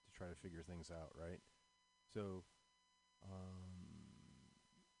try to figure things out, right? So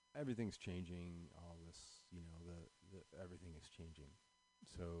everything's changing. All this, the everything is changing.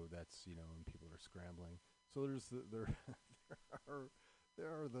 So that's and people are scrambling. So there there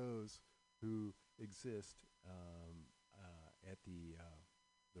are those who exist at the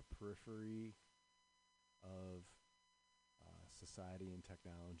periphery of society and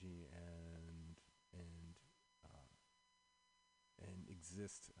technology and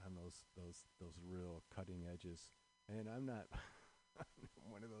exist on those real cutting edges. And I'm not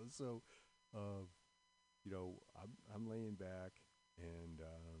one of those. So I'm laying back and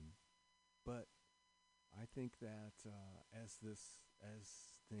but I think that as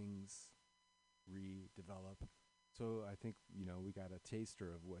things redevelop, so I think we got a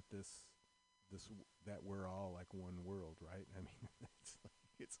taster of what that we're all like one world, right? I mean,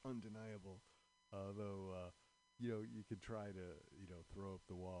 it's undeniable. Although you could try to throw up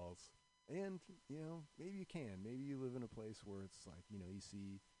the walls, and maybe you can. Maybe you live in a place where it's like you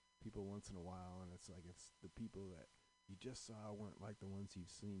see people once in a while, and it's like it's the people that you just saw weren't like the ones you've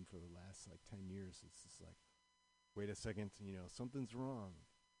seen for the last like 10 years. It's just like, wait a second, something's wrong,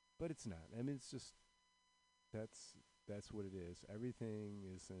 but it's not. I mean, it's just that's what it is. Everything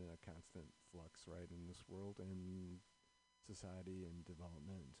is in a constant flux, right, in this world and society and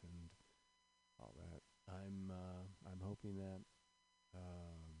development and all that. I'm hoping that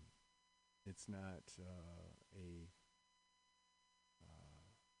it's not a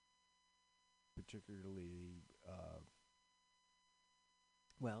particularly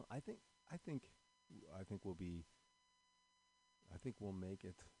well. I think we'll be. I think we'll make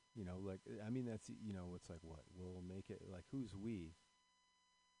it. Like, I mean, that's, it's like, what? We'll make it, like, who's we?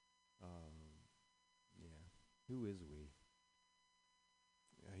 Yeah. Who is we?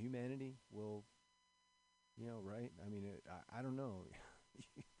 Humanity will, right? I mean, I don't know.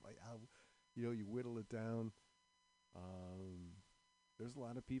 Like, how, you whittle it down. There's a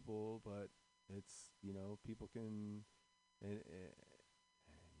lot of people, but it's, people can, and yeah.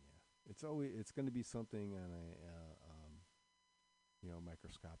 It's going to be something on a,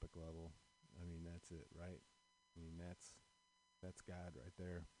 microscopic level. I mean, that's it, right? I mean, that's God right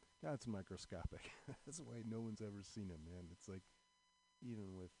there. God's microscopic. That's why no one's ever seen him, man. It's like,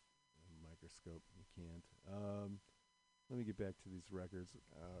 even with a microscope, you can't. Let me get back to these records.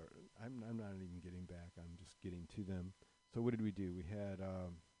 I'm not even getting back. I'm just getting to them. So what did we do? We had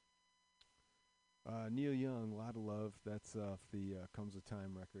Neil Young, "Lot of Love." That's off the "Comes a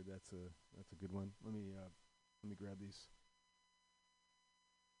Time" record. That's a good one. Let me grab these.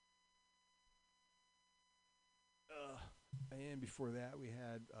 And before that, we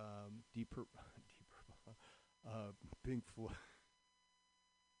had Deep Purple, Pink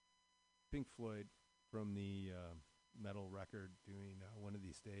Floyd from the metal record doing "One of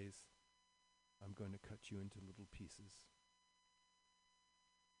These Days." I'm going to cut you into little pieces.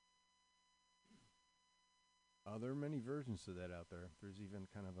 There are many versions of that out there. There's even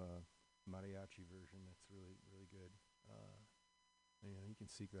kind of a mariachi version that's really, really good. You can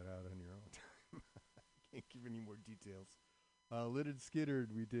seek that out on your own time. I can't give any more details. Lidded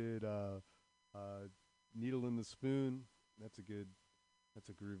Skittered, we did Needle in the Spoon. That's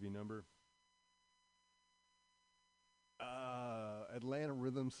a groovy number. Atlanta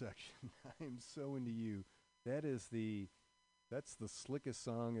Rhythm Section. I Am So Into You. That's the slickest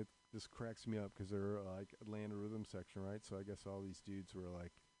song. It just cracks me up because they're like Atlanta Rhythm Section, right? So I guess all these dudes were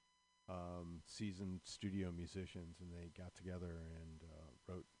like seasoned studio musicians, and they got together and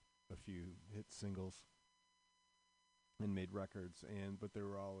wrote a few hit singles and made records, but they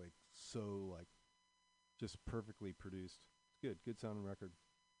were all like so like just perfectly produced. It's good sounding record.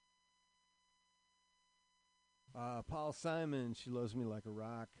 Paul Simon, "She Loves Me Like a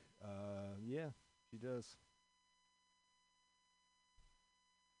Rock." Yeah, she does.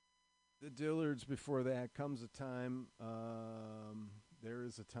 The Dillards before that, "Comes a Time." There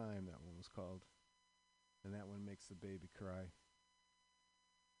Is a Time, that one was called. And that one makes the baby cry.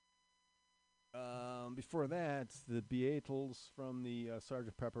 Before that, the Beatles from the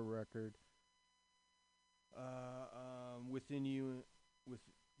Sgt. Pepper record. Within You,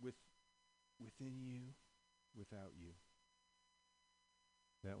 Within You, Without You.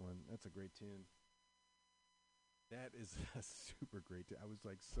 That one, that's a great tune. That is a super great tune. I was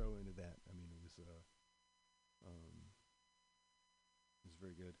like so into that. I mean, it was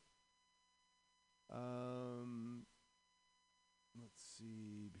very good. Let's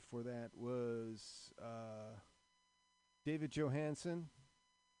see. Before that was David Johansen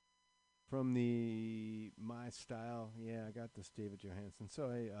from the My Style. Yeah, I got this David Johansen. So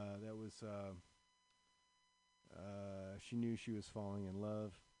that was She Knew She Was Falling in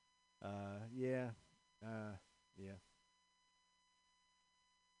Love. Yeah. Yeah.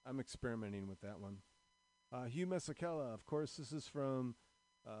 I'm experimenting with that one. Hugh Masekela, of course, this is from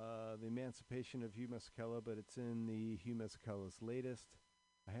The Emancipation of Hugh Masekela, but it's in the Hugh Masekela's latest.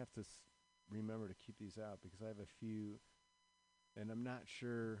 I have to remember to keep these out because I have a few, and I'm not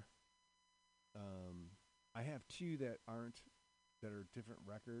sure. I have two that are different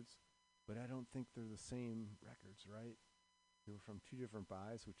records, but I don't think they're the same records, right? They were from two different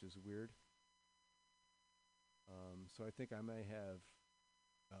buys, which is weird. So I think I may have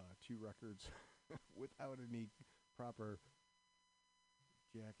two records without any proper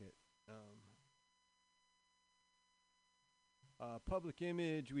jacket. Public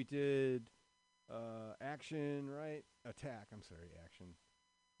Image, we did Action, right? Attack, I'm sorry, Action.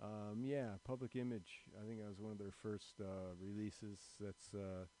 Yeah, Public Image, I think that was one of their first releases. That's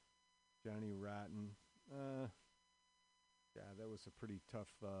Johnny Rotten. Yeah, that was a pretty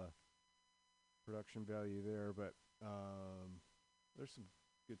tough production value there, but there's some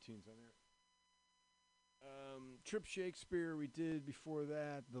good tunes on there. Trip Shakespeare we did before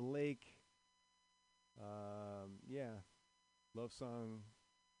that. The Lake. Yeah, love song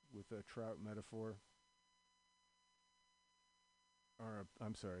with a trout metaphor. Or,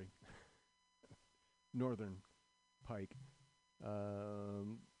 I'm sorry, Northern Pike.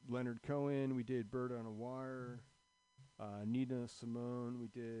 Leonard Cohen, we did Bird on a Wire. Nina Simone, we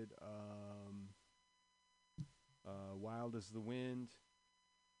did Wild as the Wind.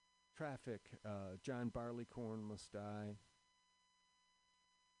 Traffic, John Barleycorn Must Die.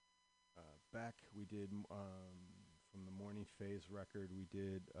 Beck, we did from the Morning Phase record, we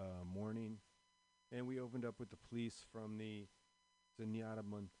did Morning. And we opened up with The Police from the Zenyatta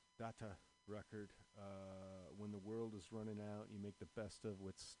Mandata record. When the world is running out, you make the best of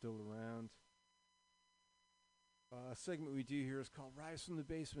what's still around. A segment we do here is called Rise from the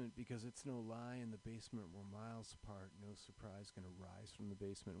Basement, because it's no lie, in the basement we're miles apart. No surprise, gonna rise from the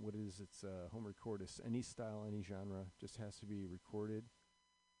basement. What it is, it's home record. It's any style, any genre, just has to be recorded.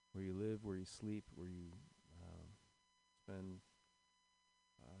 Where you live, where you sleep, where you spend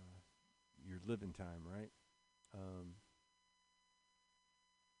your living time, right?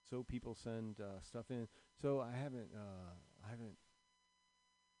 So people send stuff in. So I haven't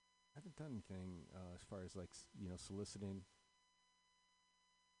done anything as far as soliciting,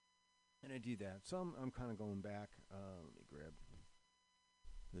 and I do that. So I'm kind of going back. Let me grab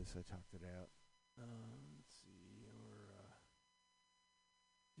this. I talked it out. Let's see.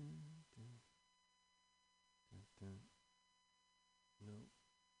 Nope.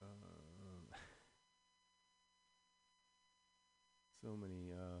 So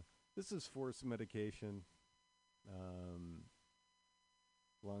many. This is Forced Medication.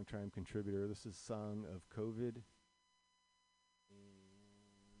 Long-time contributor. This is Song of COVID.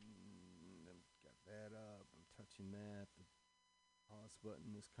 And I've got that up. I'm touching that. The pause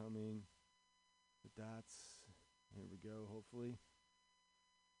button is coming. The dots. Here we go, hopefully.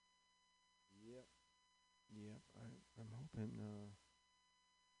 Yep. I'm hoping that's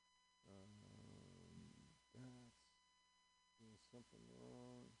doing something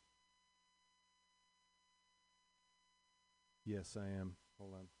wrong. Yes, I am.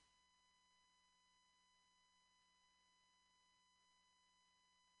 Hold on.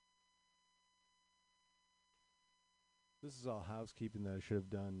 This is all housekeeping that I should have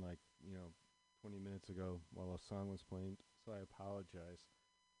done 20 minutes ago while a song was playing, so I apologize.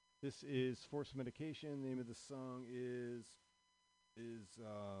 This is Forced Medication. The name of the song is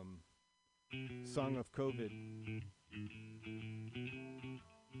Song of COVID.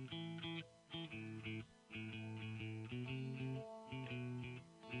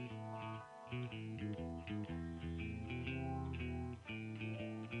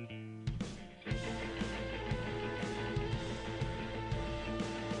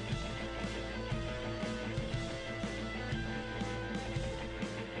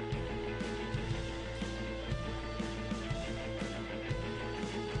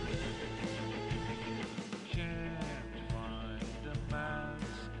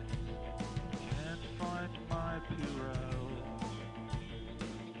 Can't find my pure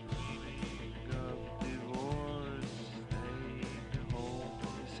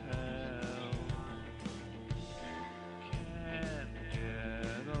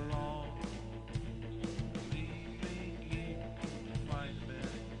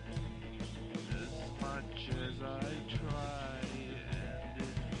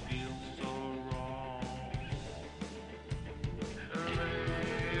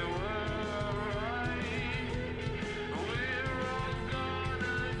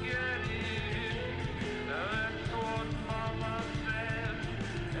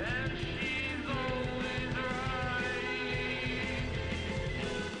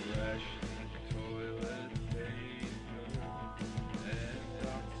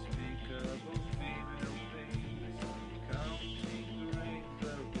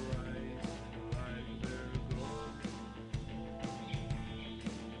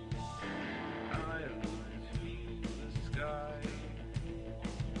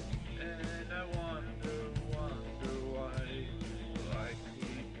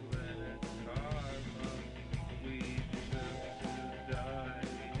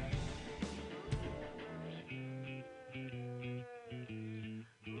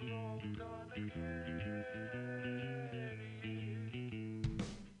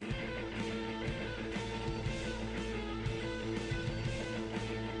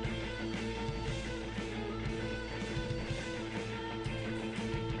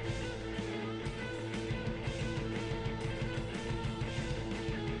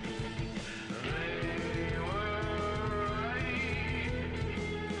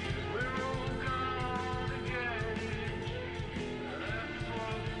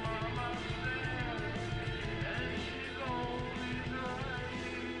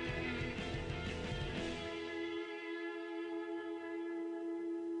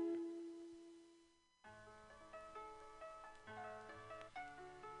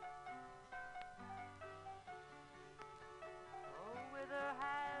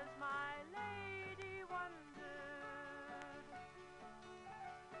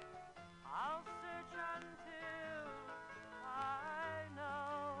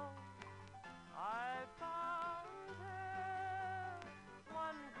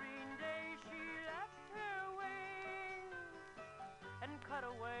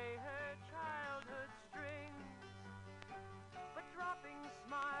away her childhood strings, but dropping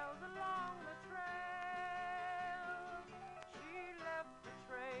smiles along the trail, she left a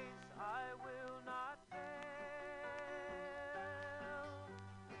trace I will not fail.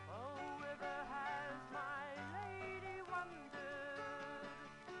 Oh, whither has my lady wandered?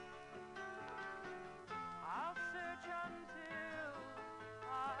 I'll search until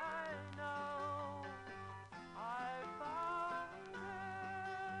I know I found her.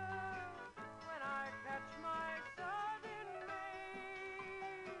 When I catch my sudden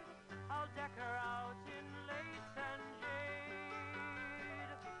maid, I'll deck her out in lace and jade.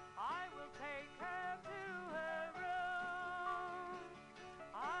 I will take her to her room.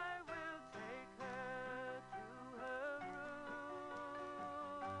 I will take her to her room.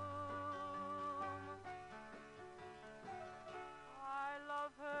 I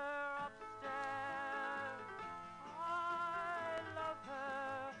love her upstairs, I love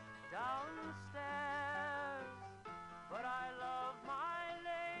her downstairs, but I love my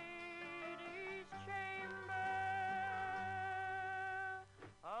lady's chamber.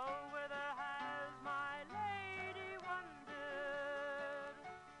 Oh, whither has my lady wandered?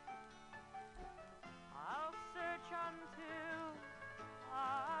 I'll search until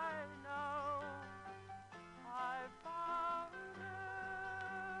I know I found her.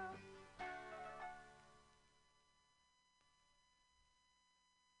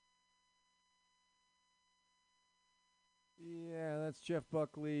 Yeah, that's Jeff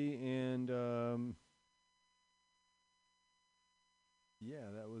Buckley, and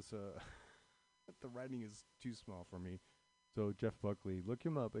yeah, that was the writing is too small for me. So Jeff Buckley, look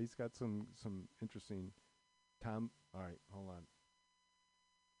him up. He's got some interesting All right, hold on.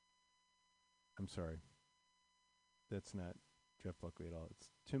 I'm sorry. That's not Jeff Buckley at all. It's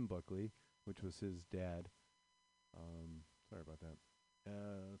Tim Buckley, which was his dad. Sorry about that.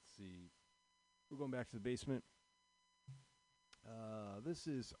 Let's see. We're going back to the basement. This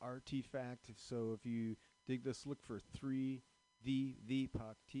is Artifact. So if you dig this, look for 3 the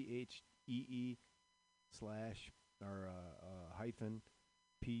Puck THEE / or hyphen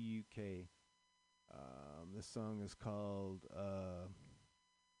PUK. This song is called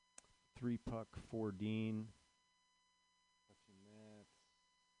 3 Puck 4 Dean. Touching that.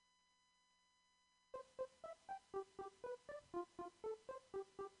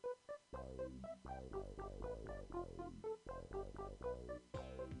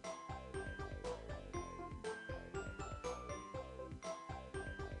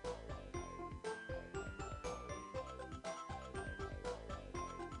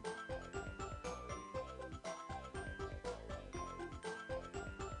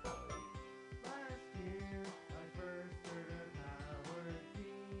 Last year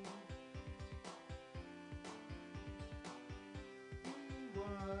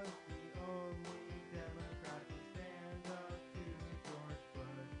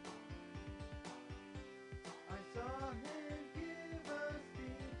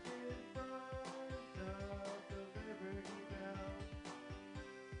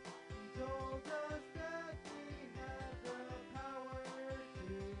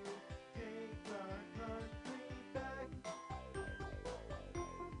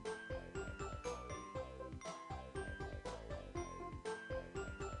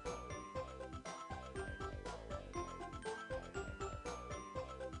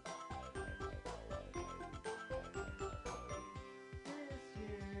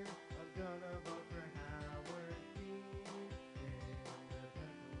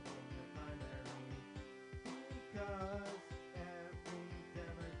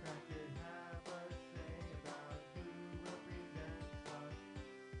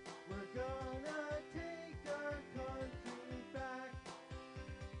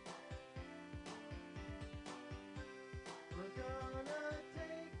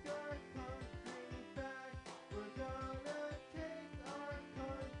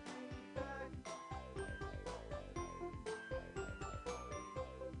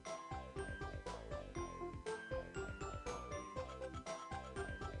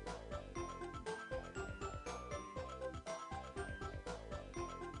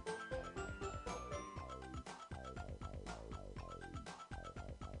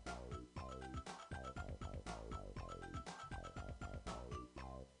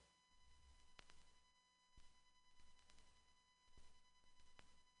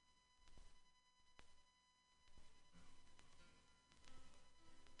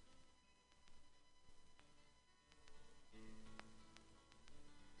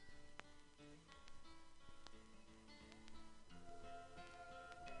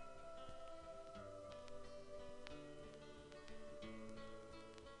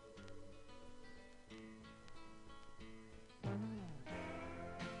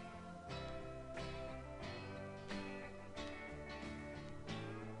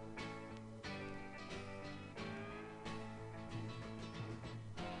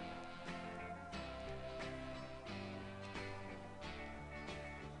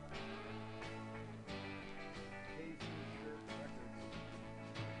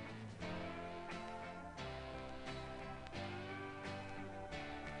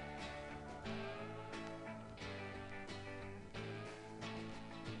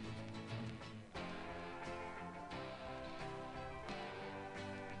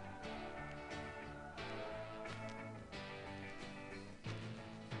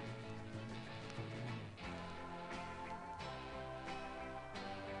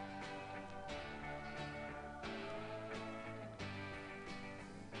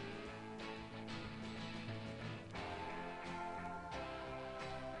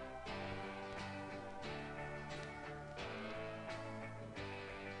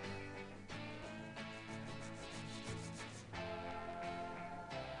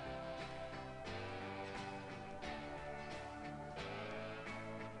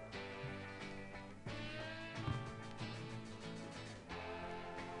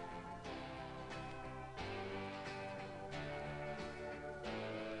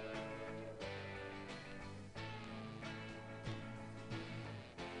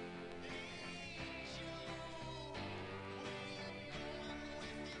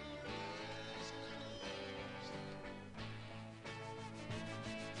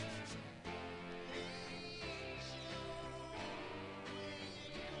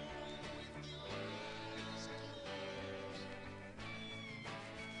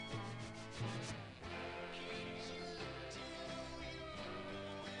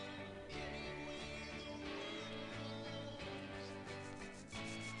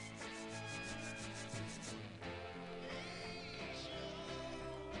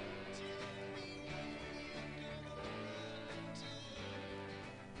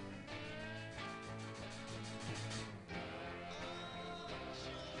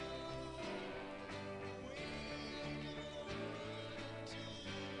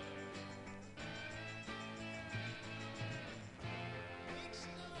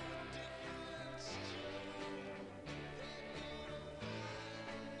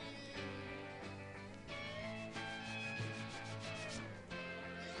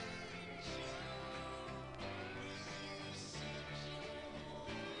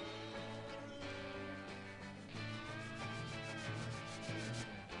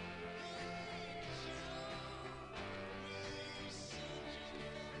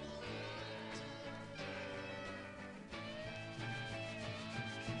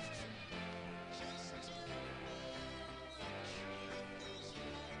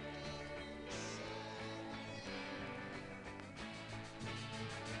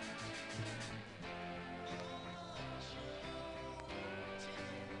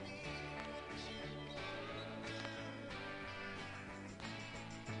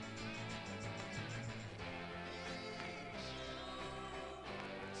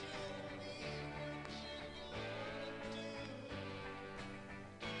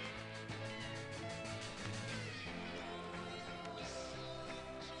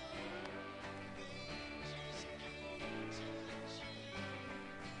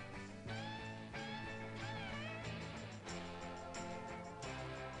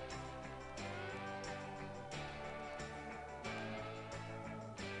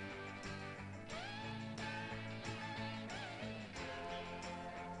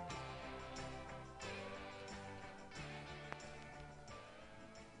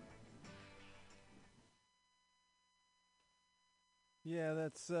Yeah,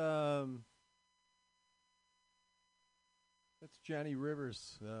 that's Johnny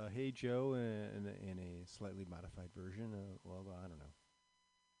Rivers, "Hey Joe," in a slightly modified version. Well, I don't know.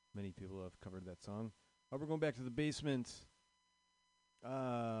 Many people have covered that song. We're going back to the basement.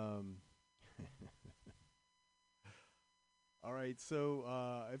 All right, so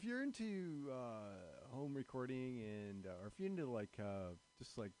if you're into home recording or if you're into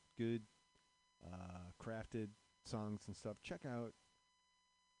just like good crafted songs and stuff, check out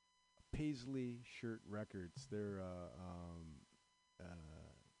Paisley Shirt Records. They're a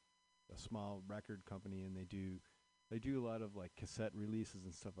small record company, and they do a lot of like cassette releases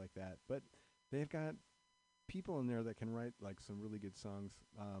and stuff like that. But they've got people in there that can write like some really good songs.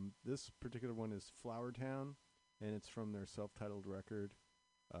 This particular one is Flower Town, and it's from their self-titled record,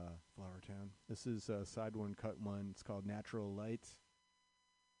 Flower Town. This is side one, cut one. It's called Natural Light.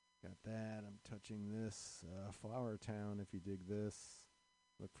 Got that. I'm touching this. Flower Town, if you dig this,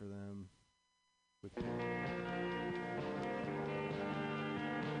 look for them. With Shut on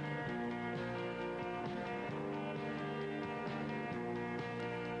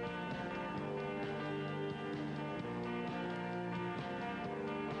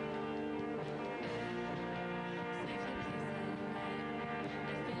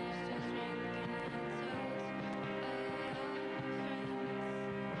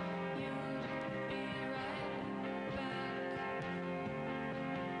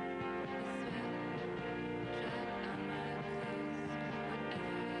my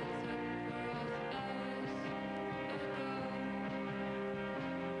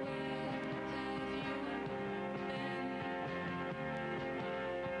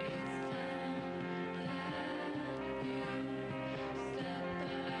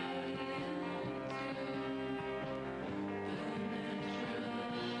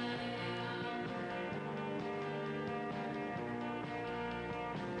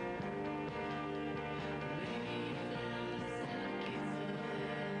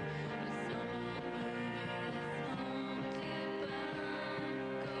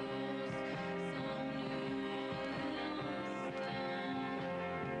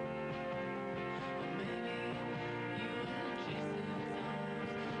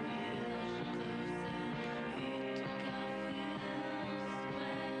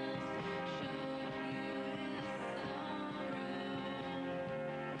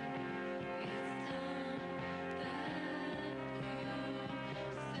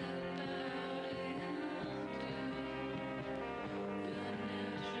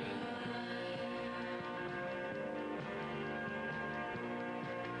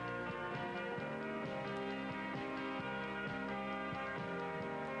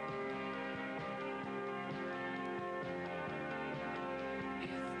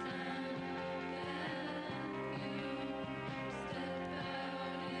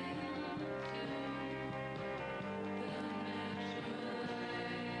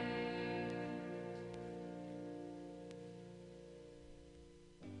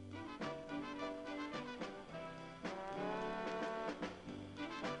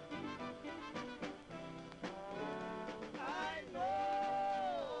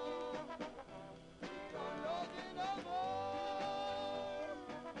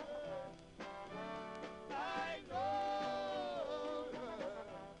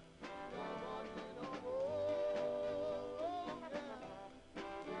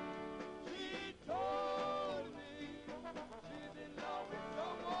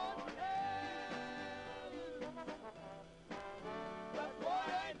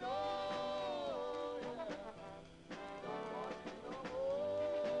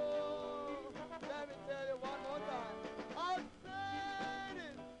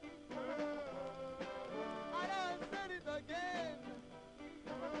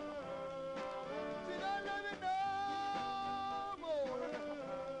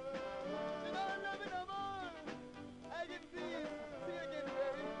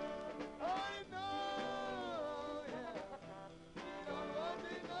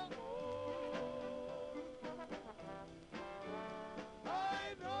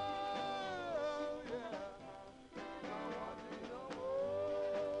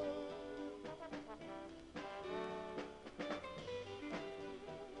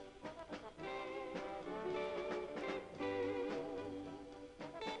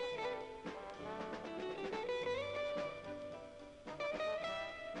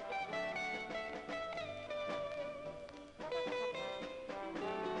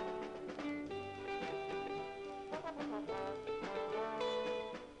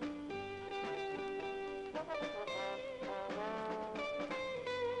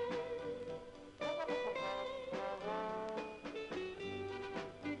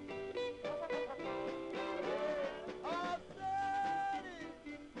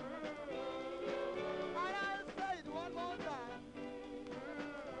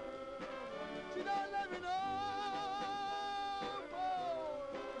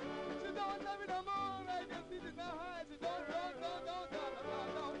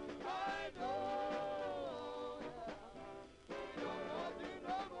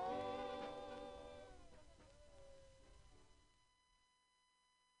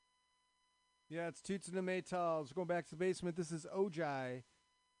Yeah, it's Toots and the Maytals. Going back to the basement. This is Ojai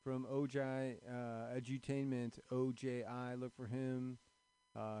from Ojai Edutainment. OJI. Look for him.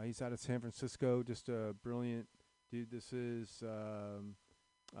 He's out of San Francisco. Just a brilliant dude. This is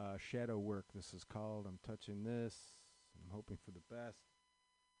Shadow Work. This is called. I'm touching this. I'm hoping for the best.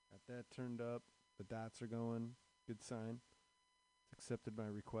 Got that turned up. The dots are going. Good sign. It's accepted my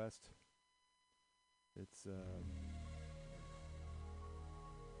request. It's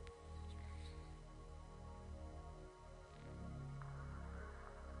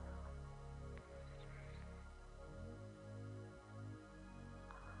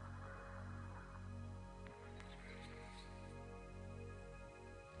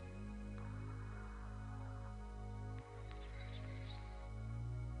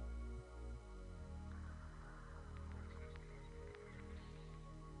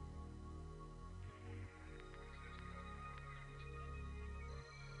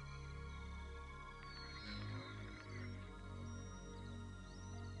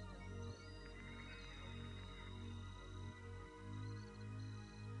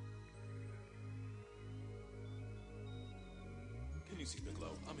You see the glow,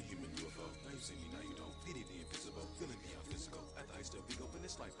 I'm a human UFO. Now you see me, now you don't. Pity the invisible, feeling beyond physical. At the height still be open,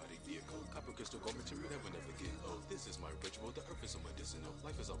 it's light body vehicle. Copper crystal gold material that will never get old. This is my ritual, the earth is so medicinal.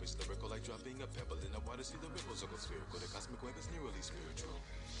 Life is always lyrical, like dropping a pebble in the water. See the ripples go spherical. The cosmic web is nearly spiritual.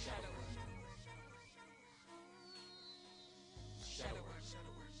 Shadow. Shadow.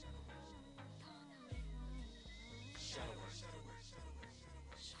 Shadow.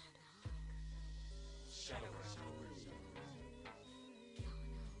 Shadow.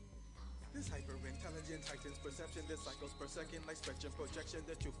 This hyper-intelligent heightens perception. This cycles per second like spectrum projection.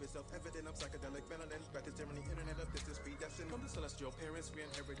 The truth is self-evident. I'm psychedelic melanin. Breath is tyranny. Internet of this is predestined. From the celestial parents, we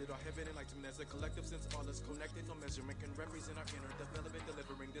inherited our heaven. Enlightenment as a collective, since all is connected. No measurement can represent our inner development.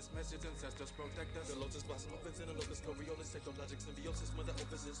 Delivering this message, ancestors protect us. The lotus blossom opens in a locus coriolis. Technologic symbiosis. Mother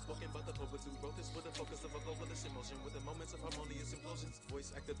opus is spoken by the poets who wrote this. With a focus of a globalist emotion. With the moments of harmonious implosions.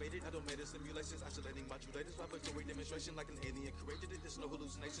 Voice activated. Automated simulations. Oscillating modulators. Laboratory demonstration like an alien created it. There's no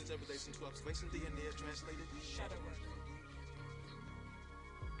hallucinations in relation to observation. DNA is translated. Shadow work.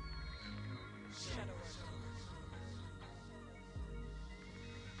 Shadow work.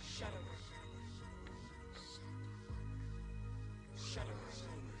 Shadow work. Shadow work.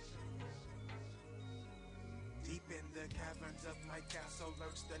 Deep in the caverns of my castle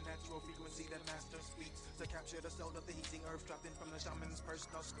lurks the natural frequency that master speaks to capture the soul of the heating earth dropped in from the shaman's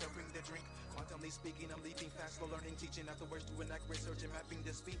personal stirring the drink. Quantumly speaking, I'm leaping fast, slow learning, teaching afterwards to an accurate search and mapping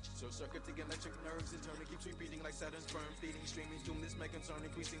the speech. So circuiting electric nerves in turn it keeps repeating like Saturn's sperm, feeding, streaming, doom. This may concern,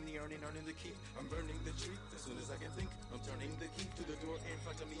 increasing the earning the keep. I'm burning the tree as soon as I can think. I'm turning the key to the door in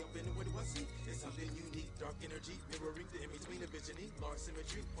front of me. Open, what do I see? It's something unique, dark energy, mirroring the in-between of visioning. Large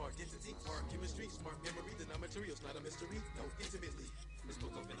symmetry, part entity, part chemistry, smart memory. The non-material's not a mystery, no, intimately. It's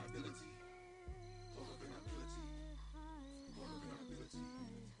both open ability. Both open ability. Both open ability.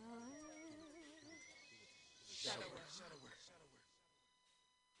 Shadow work. Shadow work. Shadow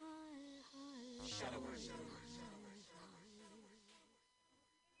work. Shadow work.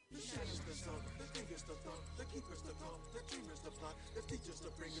 The shadows the soul, the fingers the thought, the keepers the call, the dreamers the plot, the teachers the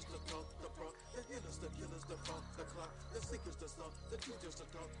bringers the thought, the brought, the healers the killers the fault, the clock, the seekers the salt, the teachers the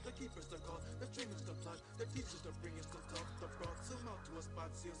thought, the keepers the call, the dreamers the plot, the teachers the bringers the thought, the brought. Zoom out to a spot,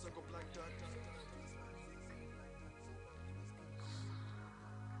 see a circle black dot.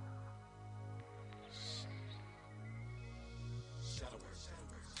 Shadow work. Shadow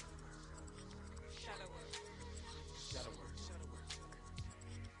work. Shadow work. Shadow work. Shadow work.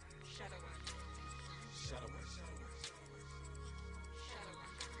 Shadow work. Shadow work.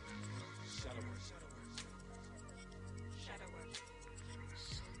 Shadow work. Shadow work. Shadow work.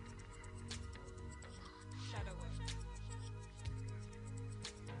 Shadow work.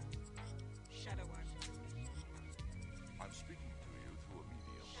 Shadow work. I'm speaking to you through a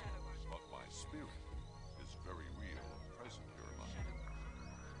medium, but my spirit is very real and present here in my life.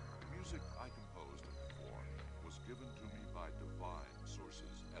 The music I composed and performed was given to me by divine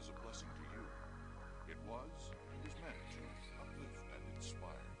sources as a blessing to you. It was meant to uplift and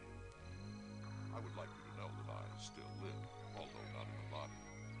inspire you. I would like you to know that I still live, although not in a body,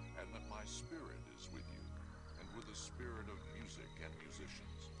 and that my spirit is with you, and with the spirit of music and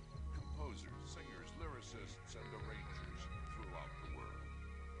musicians, composers, singers, lyricists, and arrangers throughout the world.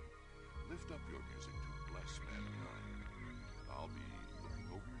 Lift up your music to bless mankind. I'll be looking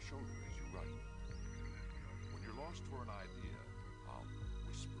over your shoulder as you write. When you're lost for an idea, I'll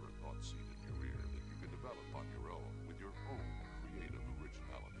whisper a thought seed in your ear that you can develop on your own with your own creative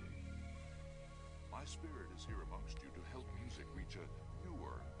originality. My spirit is here amongst you to help music reach a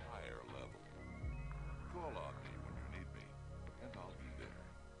newer, higher level.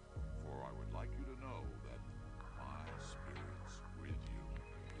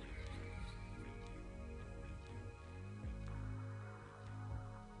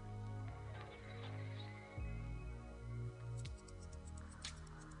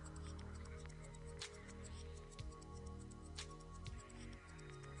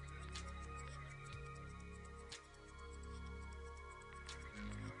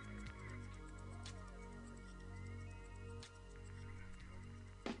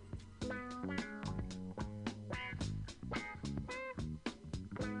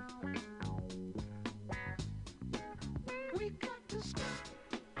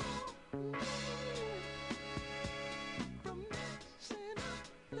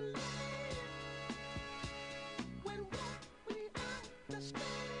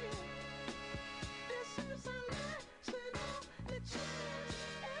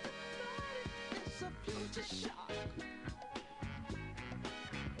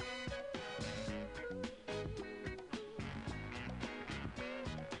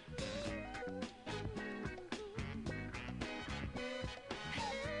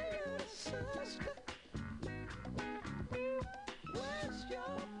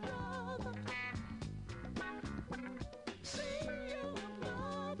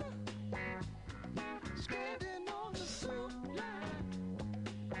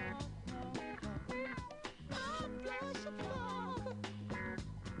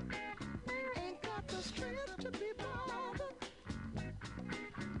 to be